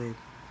can't believe.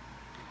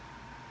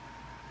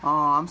 Oh,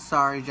 I'm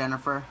sorry,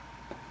 Jennifer.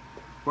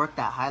 Work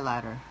that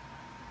highlighter.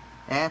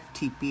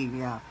 FTP,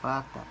 yeah,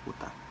 fuck that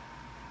puta.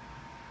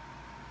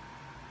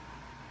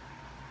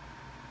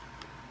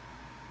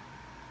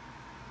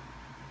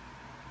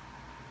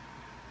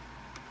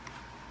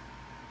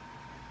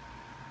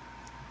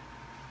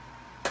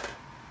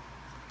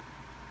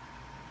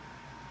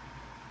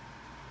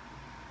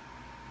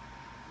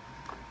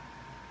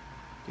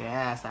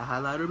 Yes, that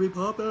highlighter be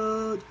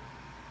poppin'.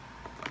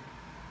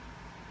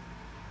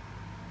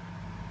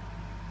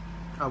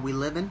 Are we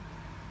living?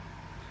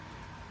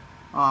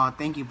 Oh,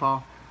 thank you,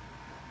 Paul.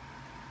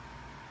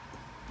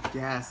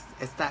 Yes,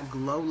 it's that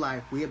glow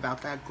life. We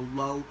about that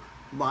glow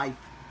life.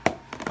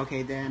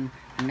 Okay, then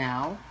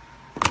now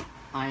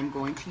I'm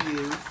going to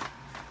use,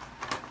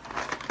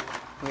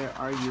 where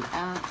are you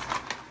at?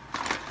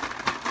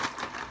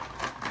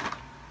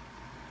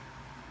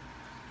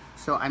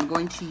 So I'm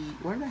going to,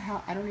 where the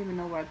hell, I don't even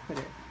know where I put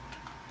it.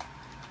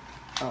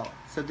 Oh,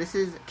 so this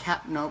is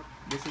nope,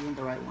 this isn't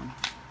the right one.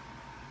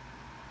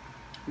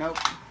 Nope,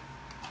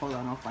 hold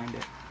on, I'll find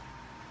it.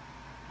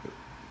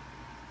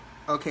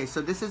 Okay,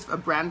 so this is a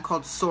brand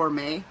called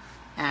Sourmet,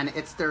 and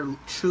it's their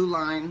True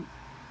Line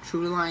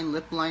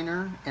lip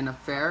liner in a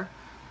fair.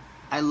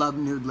 I love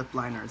nude lip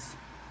liners.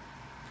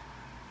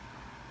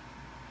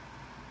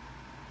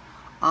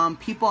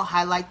 People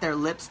highlight their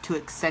lips to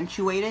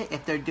accentuate it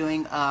if they're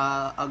doing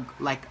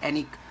like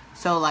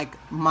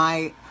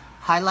my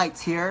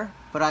highlights here,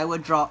 but I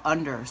would draw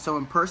under, so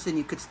in person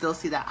you could still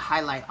see that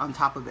highlight on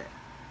top of it.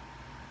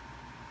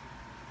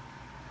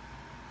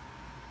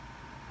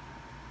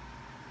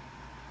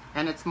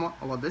 And it's more,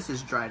 well, this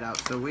is dried out,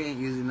 so we ain't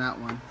using that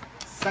one.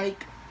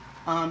 Psych.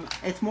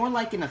 It's more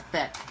like an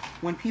effect.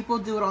 When people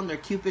do it on their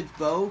Cupid's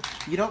bow,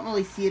 you don't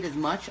really see it as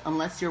much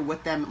unless you're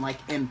with them like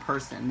in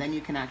person. Then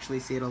you can actually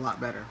see it a lot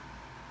better.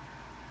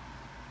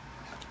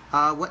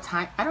 What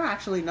time? I don't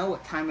actually know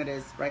what time it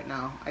is right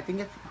now. I think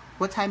it's,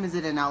 what time is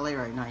it in LA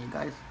right now, you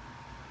guys?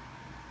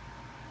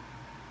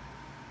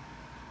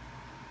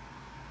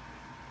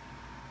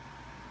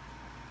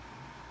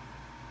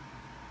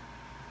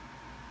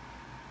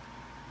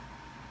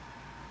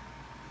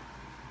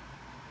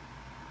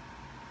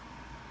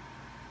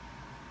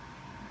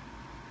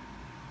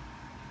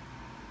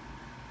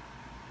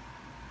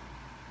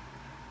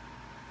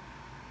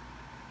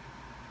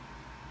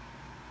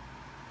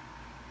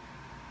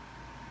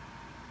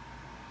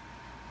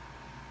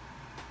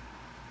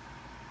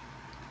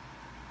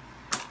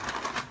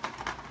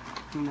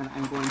 And then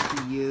I'm going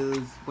to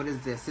use, what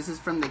is this? This is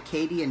from the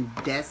Katie and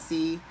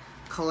Desi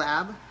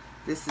collab.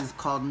 This is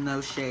called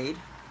No Shade.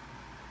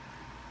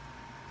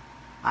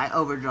 I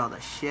overdraw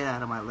the shit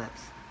out of my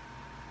lips.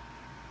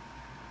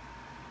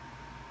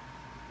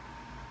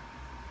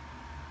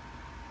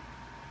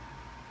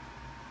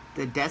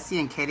 The Desi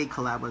and Katie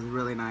collab was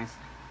really nice.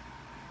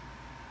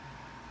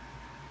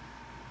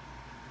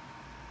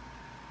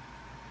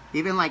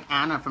 Even like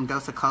Anna from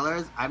Dose of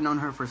Colors, I've known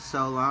her for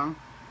so long.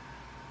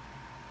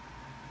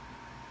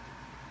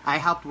 I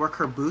helped work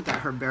her booth at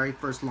her very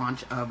first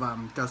launch of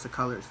Dose of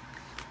Colors,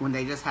 when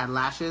they just had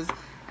lashes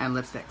and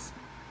lipsticks.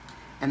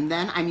 And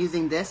then I'm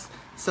using this.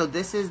 So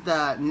this is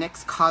the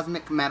NYX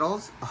Cosmic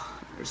Metals. Oh,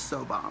 they're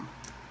so bomb.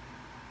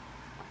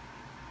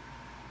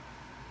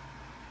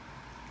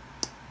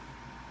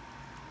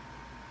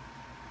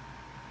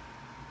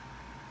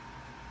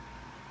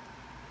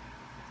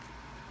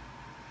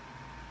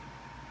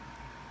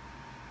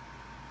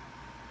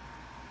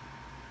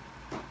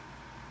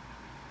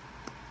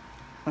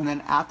 And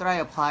then after I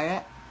apply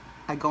it,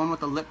 I go in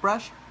with a lip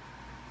brush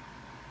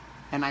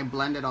and I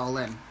blend it all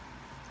in.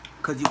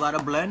 Cause you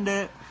gotta blend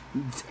it.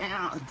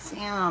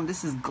 Damn,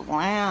 this is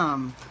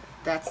glam.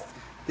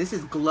 This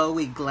is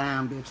glowy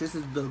glam, bitch. This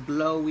is the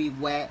glowy,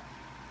 wet,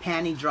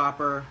 panty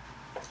dropper.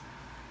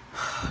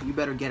 You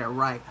better get it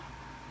right.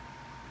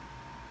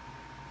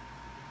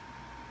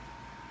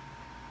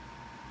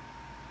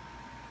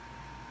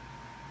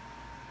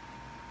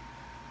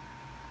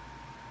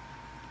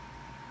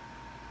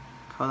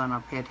 Hold on,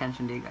 I'll pay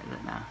attention to you guys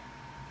right now.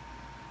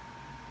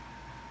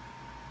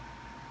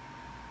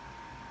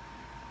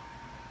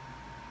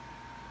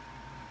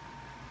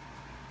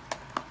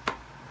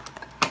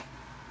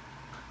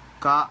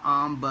 Got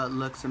on, but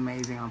looks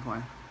amazing on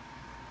point.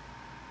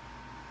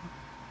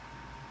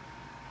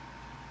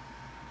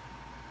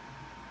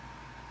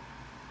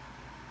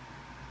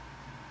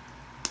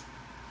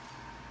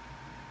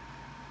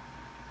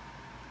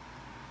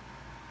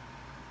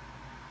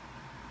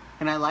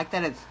 And I like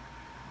that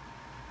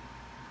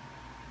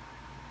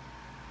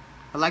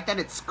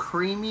it's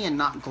creamy and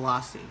not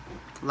glossy.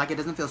 Like it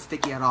doesn't feel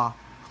sticky at all.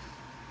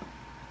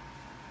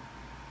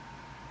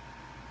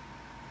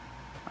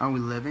 Are we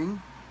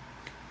living?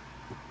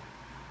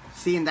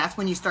 See, and that's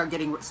when you start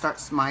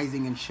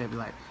smizing and shit.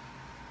 Like,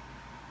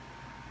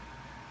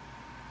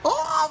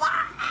 oh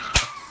my!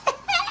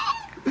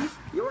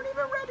 You weren't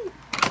even ready.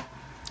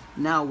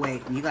 Now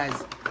wait, you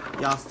guys,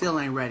 y'all still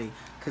ain't ready.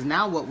 Cause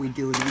now what we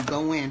do is we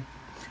go in.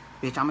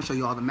 Bitch, I'm gonna show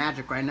you all the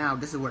magic right now.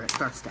 This is where it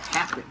starts to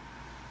happen.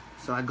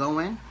 So I go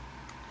in,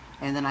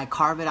 and then I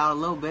carve it out a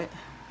little bit.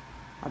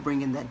 I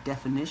bring in that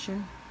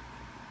definition.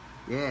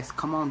 Yes,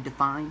 come on,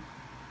 define.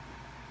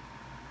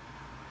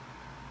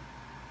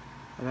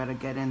 I gotta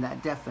get in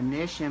that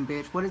definition,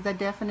 bitch. What is that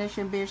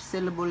definition, bitch?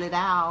 Syllable it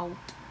out.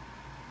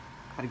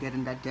 Gotta get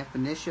in that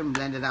definition,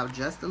 blend it out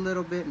just a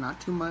little bit, not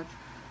too much.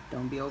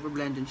 Don't be over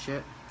blending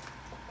shit.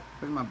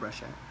 Where's my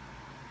brush at?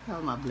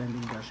 How's my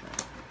blending brush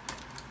at?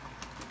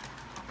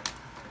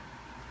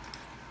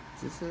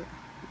 Is this it?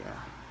 Yeah.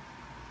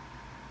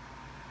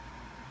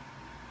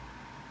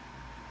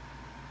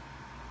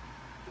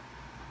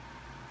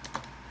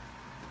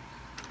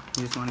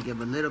 You just want to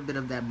give a little bit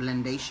of that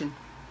blendation,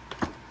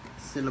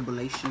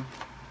 syllablation.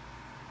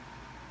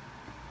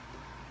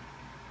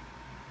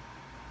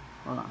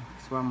 Hold on,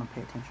 that's where I'm gonna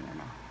pay attention right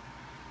now.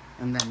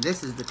 And then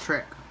this is the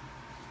trick.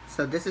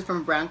 So this is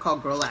from a brand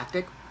called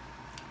Galactic.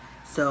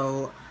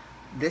 So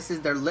this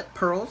is their lip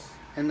pearls,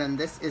 and then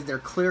this is their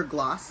clear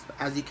gloss.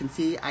 As you can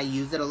see, I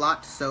use it a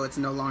lot, so it's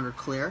no longer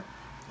clear,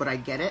 but I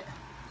get it.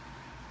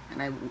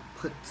 And I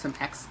put some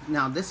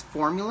now this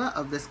formula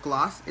of this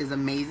gloss is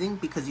amazing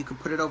because you can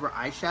put it over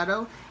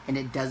eyeshadow and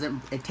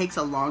it takes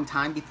a long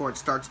time before it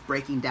starts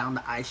breaking down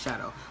the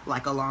eyeshadow,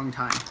 like a long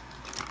time.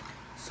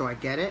 So I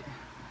get it.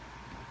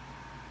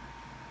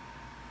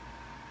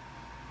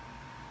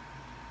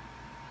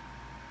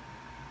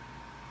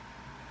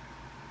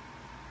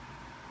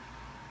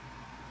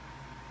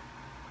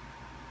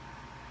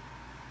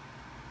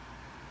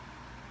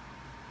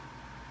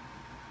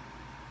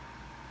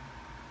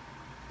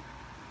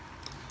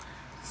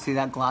 See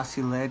that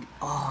glossy lid?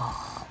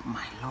 Oh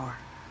my lord.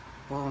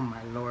 Oh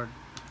my lord.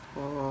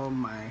 Oh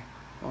my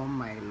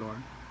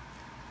lord.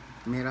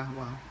 Mira,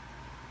 wow.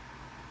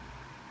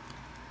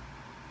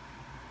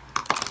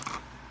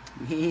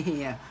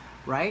 Yeah,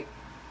 right?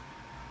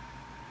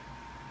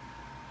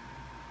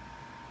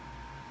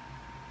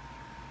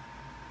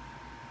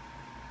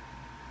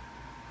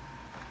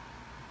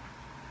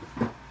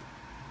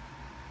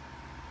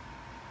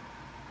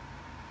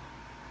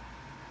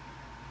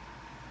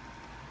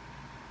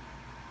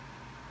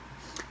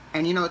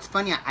 And you know, it's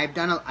funny, I've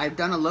done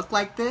a look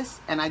like this,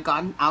 and I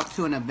got out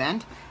to an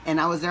event, and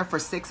I was there for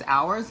 6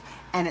 hours,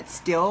 and it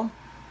still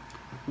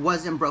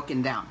wasn't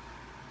broken down.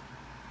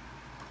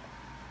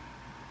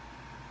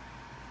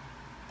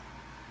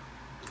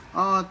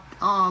 Oh,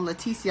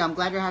 Leticia, I'm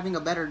glad you're having a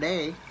better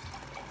day.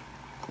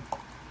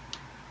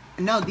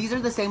 No, these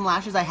are the same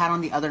lashes I had on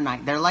the other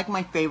night. They're like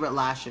my favorite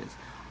lashes.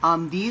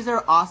 These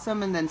are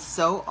awesome, and then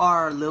so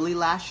are Lily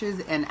Lashes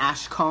and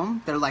Ash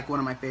Comb. They're like one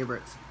of my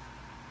favorites.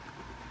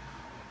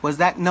 Was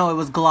that? No, it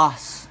was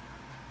gloss.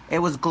 It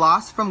was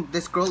gloss from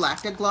this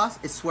Galactic gloss.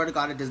 I swear to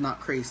God, it does not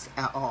crease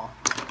at all.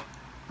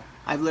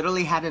 I've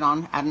literally had it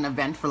on at an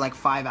event for like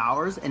 5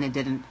 hours, and it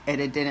didn't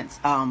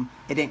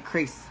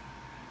crease.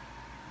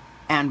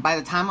 And by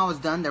the time I was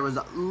done, there was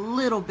a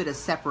little bit of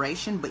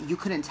separation, but you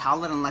couldn't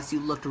tell it unless you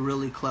looked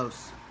really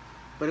close.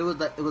 But it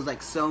was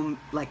like so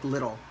like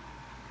little.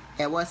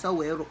 It was so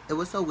weird. It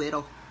was so weird.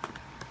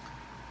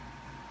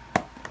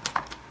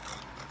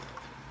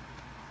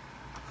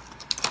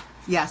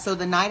 Yeah, so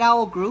the Night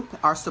Owl group,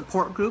 our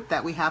support group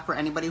that we have for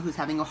anybody who's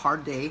having a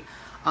hard day,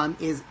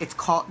 it's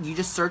called, you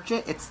just search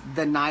it, it's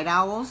the Night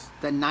Owls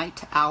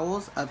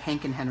of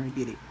Hank and Henry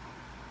Beauty.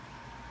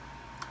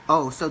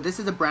 Oh, so this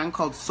is a brand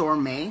called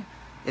Sourmay.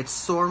 It's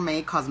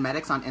Sourmay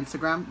Cosmetics on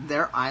Instagram.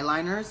 Their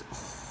eyeliners,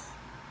 oh,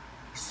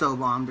 so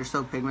bomb. They're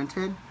so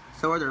pigmented.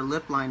 So are their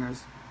lip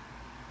liners.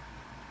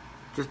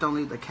 Just don't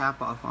leave the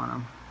cap off on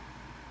them.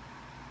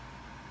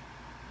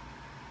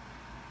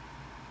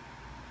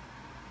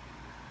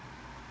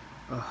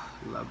 Oh,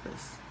 love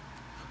this.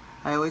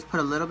 I always put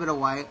a little bit of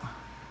white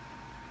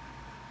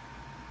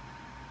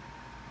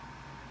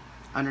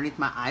underneath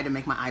my eye to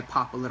make my eye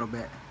pop a little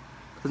bit.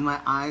 Because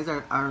my eyes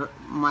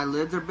my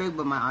lids are big,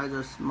 but my eyes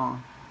are small.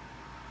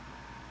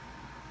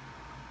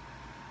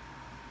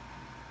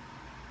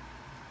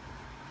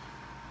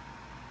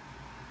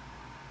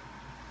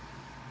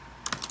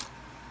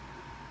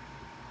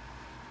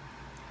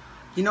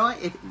 You know what?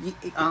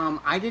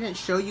 I didn't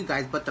show you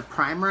guys, but the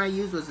primer I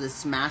used was the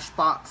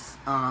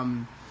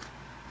Smashbox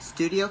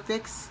Studio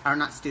Fix, or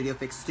not Studio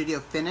Fix, Studio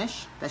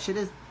Finish. That shit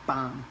is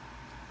bomb,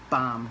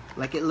 bomb.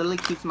 Like it literally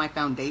keeps my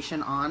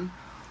foundation on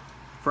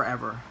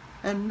forever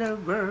and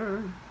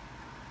ever.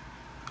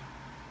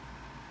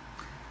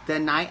 The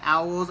Night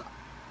Owls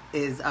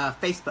is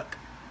Facebook.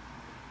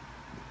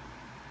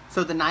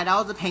 So the Night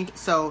Owls of Hank.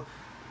 So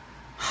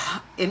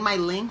in my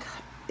link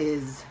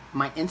is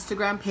my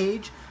Instagram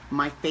page,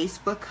 my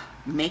Facebook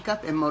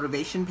makeup and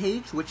motivation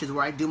page, which is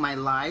where I do my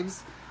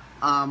lives,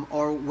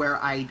 or where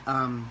I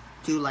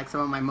do like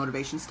some of my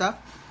motivation stuff.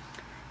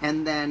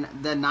 And then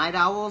the Night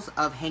Owls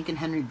of Hank and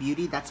Henry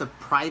Beauty, that's a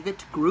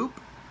private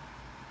group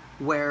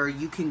where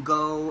you can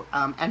go,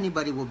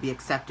 anybody will be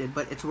accepted,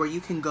 but it's where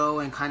you can go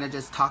and kind of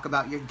just talk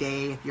about your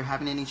day. If you're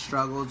having any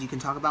struggles, you can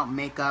talk about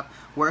makeup.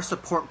 We're a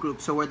support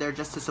group, so we're there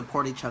just to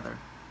support each other.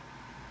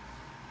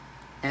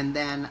 And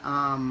then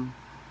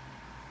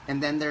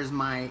there's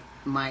my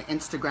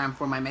Instagram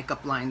for my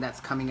makeup line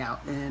that's coming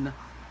out in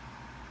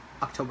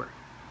October.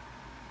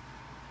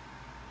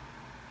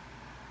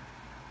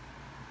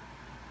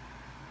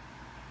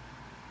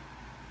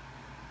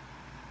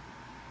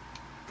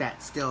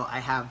 That still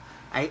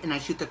I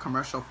shoot the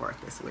commercial for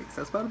it this week,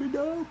 so it's about to be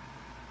dope.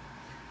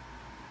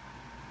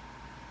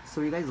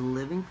 So are you guys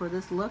living for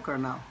this look or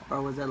no?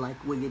 Or was it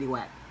like wiggity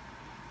whack?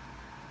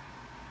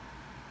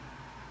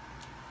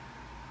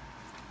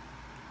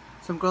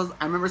 Some girls,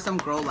 I remember some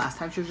girl last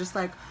time, she was just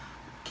like,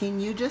 can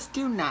you just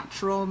do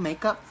natural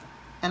makeup?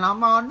 And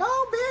I'm all, no,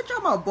 bitch,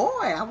 I'm a boy.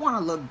 I want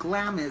to look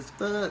glam as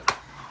fuck.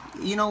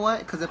 You know what?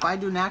 Because if I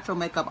do natural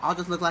makeup, I'll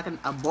just look like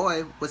a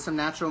boy with some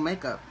natural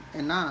makeup.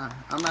 And nah,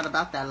 I'm not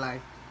about that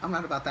life. I'm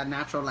not about that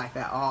natural life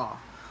at all.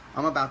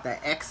 I'm about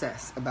that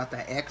excess, about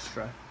that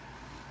extra.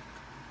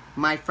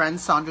 My friend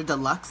Sandra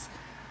Deluxe,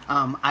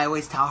 I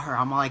always tell her,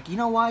 I'm like, you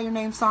know why your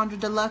name's Sandra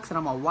Deluxe? And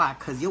I'm like, why?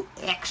 Because you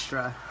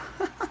extra.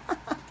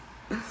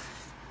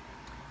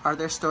 Are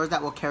there stores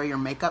that will carry your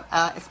makeup?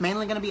 It's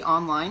mainly going to be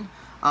online.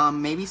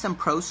 Maybe some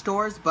pro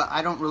stores, but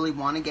I don't really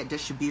want to get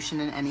distribution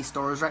in any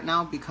stores right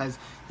now because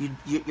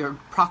your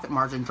profit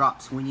margin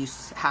drops when you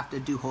have to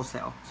do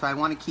wholesale. So I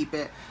want to keep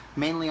it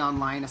mainly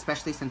online,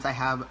 especially since I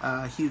have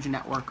a huge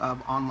network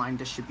of online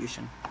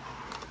distribution.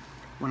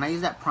 When I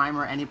use that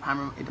primer, any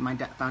primer, my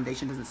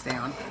foundation doesn't stay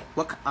on.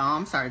 What?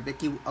 I'm sorry,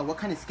 Vicky. What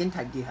kind of skin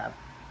type do you have?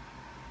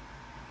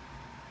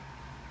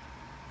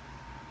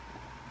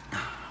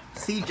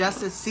 See,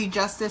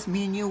 Justice,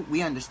 me and you,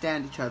 we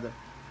understand each other.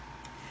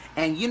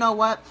 And you know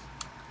what?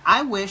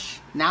 I wish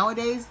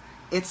nowadays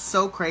it's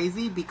so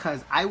crazy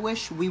because I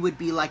wish we would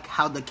be like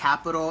how the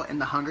Capitol and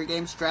the Hunger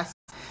Games dress.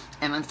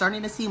 And I'm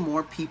starting to see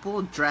more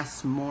people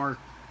dress more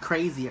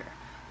crazier.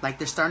 Like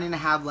they're starting to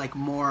have like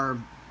more,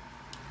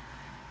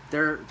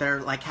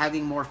 they're like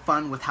having more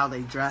fun with how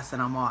they dress.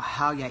 And I'm all,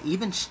 hell yeah.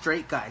 Even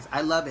straight guys,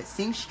 I love it.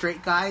 Seeing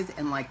straight guys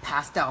in like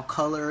pastel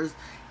colors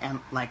and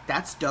like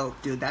that's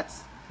dope, dude.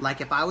 That's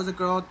like if I was a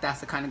girl, that's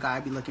the kind of guy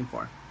I'd be looking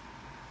for.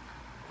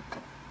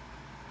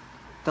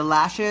 The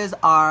lashes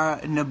are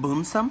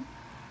Naboomsum,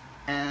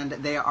 and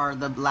they are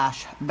the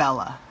Lash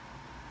Bella.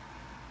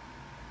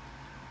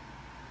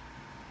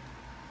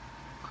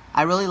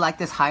 I really like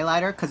this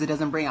highlighter because it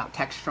doesn't bring out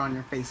texture on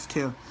your face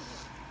too.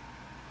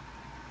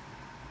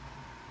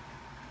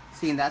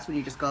 See, and that's when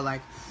you just go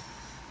like...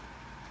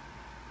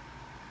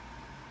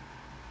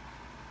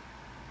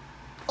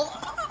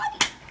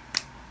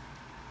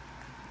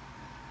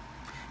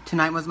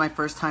 Tonight was my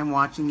first time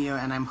watching you,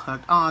 and I'm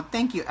hooked. Oh,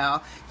 thank you,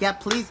 Elle. Yeah,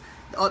 please...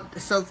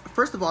 So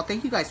first of all,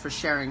 thank you guys for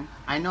sharing.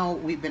 I know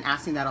we've been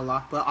asking that a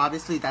lot, but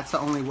obviously that's the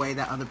only way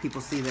that other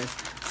people see this.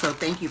 So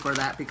thank you for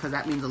that because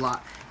that means a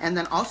lot. And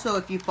then also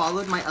if you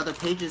followed my other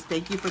pages,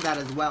 thank you for that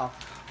as well.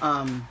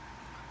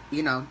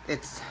 You know,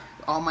 it's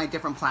all my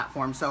different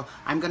platforms. So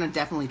I'm going to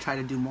definitely try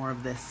to do more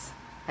of this.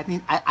 I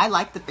think I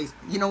like the face.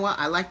 You know what?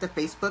 I like the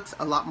Facebooks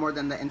a lot more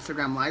than the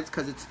Instagram lives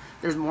because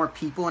there's more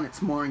people and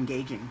it's more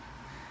engaging.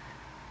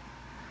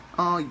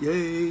 Oh,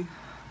 yay.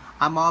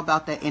 I'm all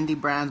about the indie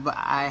brands, but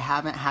I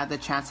haven't had the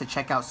chance to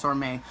check out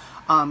Sormay.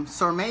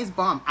 Sormay's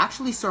bomb.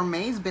 Actually,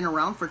 Sormay's been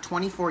around for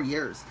 24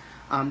 years.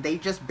 They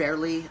just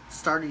barely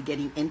started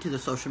getting into the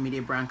social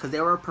media brand because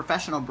they were a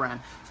professional brand.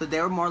 So they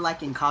were more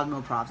like in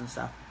Cosmoprovs and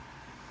stuff.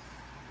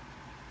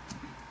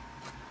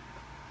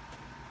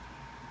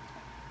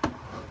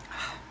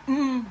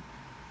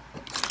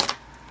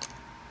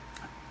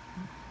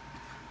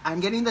 I'm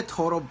getting the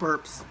total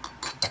burps.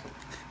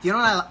 You know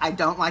what I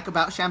don't like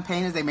about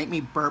champagne is they make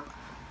me burp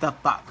the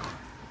fuck.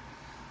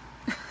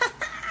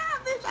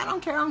 Bitch, I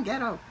don't care, I'm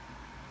ghetto.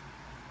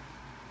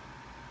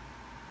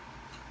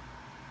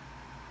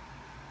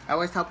 I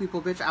always tell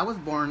people, bitch, I was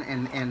born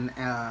in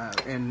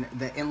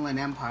the Inland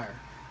Empire.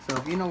 So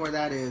if you know where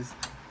that is,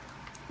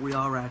 we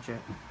all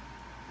ratchet.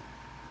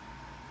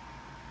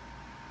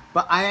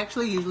 But I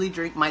actually usually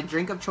drink, my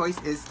drink of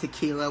choice is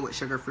tequila with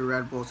sugar-free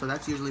Red Bull. So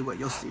that's usually what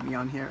you'll see me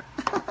on here.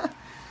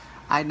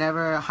 I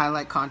never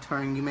highlight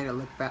contouring. You made it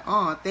look bad.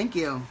 Oh, thank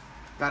you.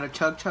 Got a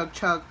chug, chug,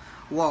 chug.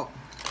 Well,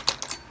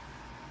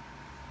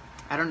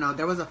 I don't know.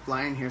 There was a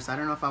fly in here, so I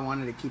don't know if I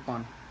wanted to keep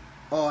on.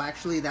 Oh,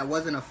 actually, that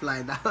wasn't a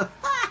fly.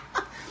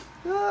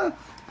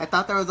 I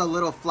thought there was a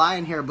little fly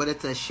in here, but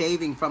it's a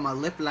shaving from a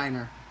lip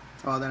liner.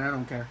 Oh, then I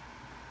don't care.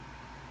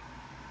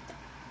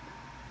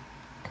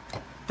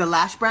 The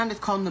lash brand is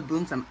called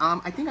Naboomsum.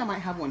 I think I might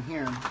have one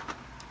here.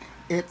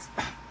 It's...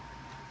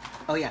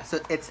 Oh yeah, so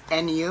it's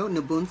N-U,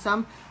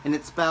 Naboomsum, and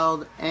it's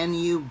spelled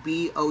N-U-B-O-U-N-S-O-M.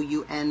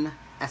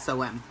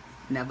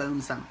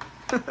 Naboomsum.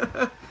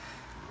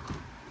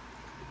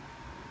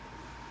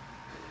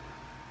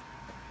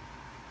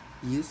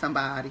 You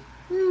somebody.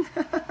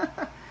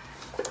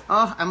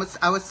 Oh, I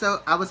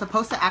was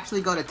supposed to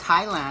actually go to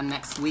Thailand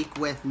next week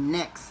with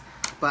Nyx,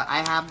 but I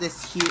have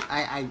this huge,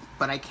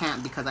 but I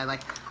can't because I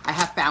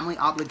have family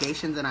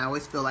obligations and I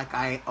always feel like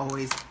I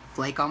always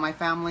flake on my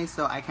family,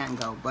 so I can't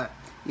go, but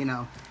you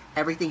know,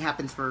 everything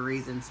happens for a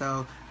reason,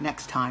 so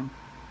next time.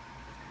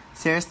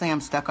 Seriously, I'm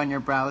stuck on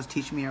your brows.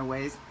 Teach me your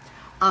ways.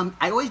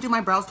 I always do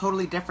my brows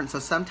totally different. So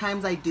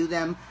sometimes I do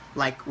them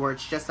like where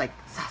it's just like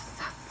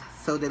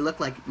so they look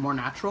like more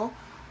natural.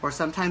 Or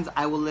sometimes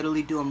I will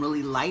literally do them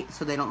really light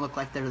so they don't look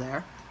like they're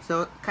there.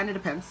 So it kind of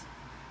depends.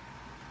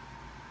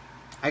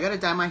 I gotta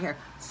dye my hair.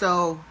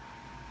 So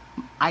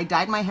I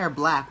dyed my hair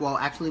black. Well,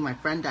 actually my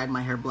friend dyed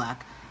my hair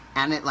black.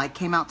 And it like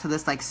came out to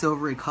this like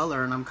silvery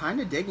color and I'm kind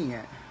of digging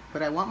it.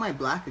 But I want my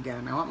black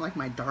again. I want like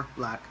my dark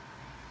black.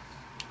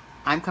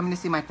 I'm coming to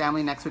see my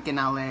family next week in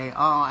LA. Oh,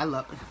 I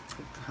love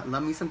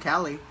me some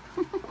Cali.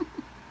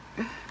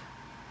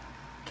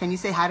 Can you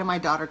say hi to my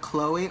daughter,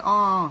 Chloe?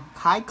 Oh,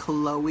 hi,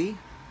 Chloe.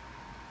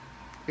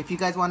 If you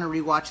guys want to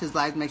rewatch his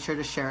live, make sure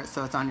to share it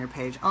so it's on your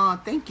page. Oh,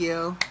 thank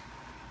you.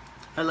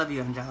 I love you,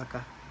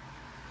 Angelica.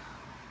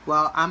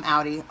 Well, I'm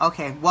outie.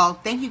 Okay, well,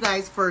 thank you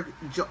guys for...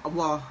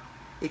 Well,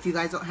 if you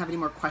guys don't have any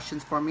more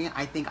questions for me,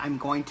 I think I'm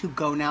going to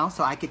go now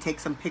so I could take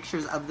some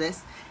pictures of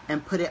this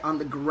and put it on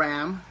the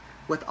gram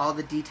with all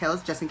the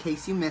details, just in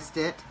case you missed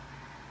it.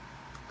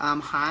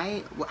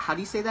 Hi, how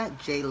do you say that?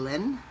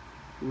 Jaylyn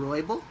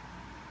Roybal?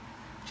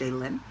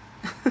 Jaylyn?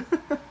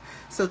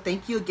 So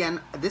thank you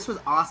again. This was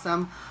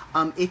awesome.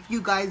 If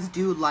you guys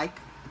do like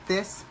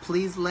this,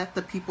 please let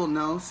the people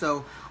know.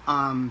 So,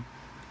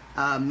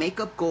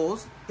 makeup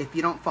goals, if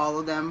you don't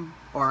follow them,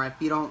 or if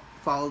you don't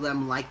follow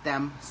them, like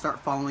them, start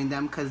following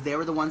them, because they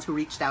were the ones who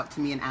reached out to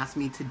me and asked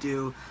me to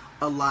do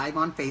a live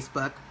on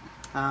Facebook.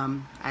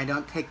 I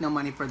don't take no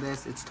money for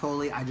this. It's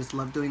totally, I just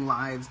love doing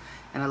lives,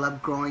 and I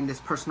love growing this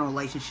personal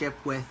relationship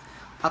with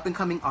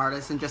up-and-coming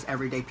artists and just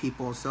everyday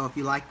people. So if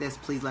you like this,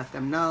 please let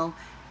them know.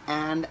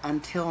 And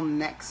until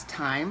next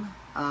time,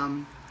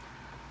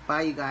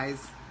 bye you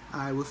guys.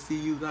 I will see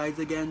you guys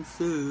again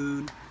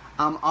soon.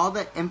 All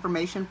the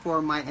information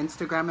for my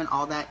Instagram and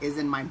all that is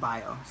in my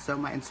bio. So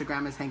my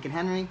Instagram is Hank and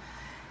Henry.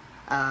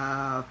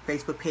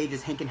 Facebook page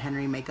is Hank and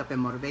Henry Makeup and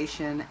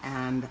Motivation.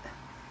 And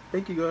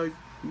thank you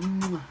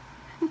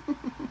guys.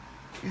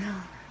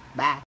 Bye.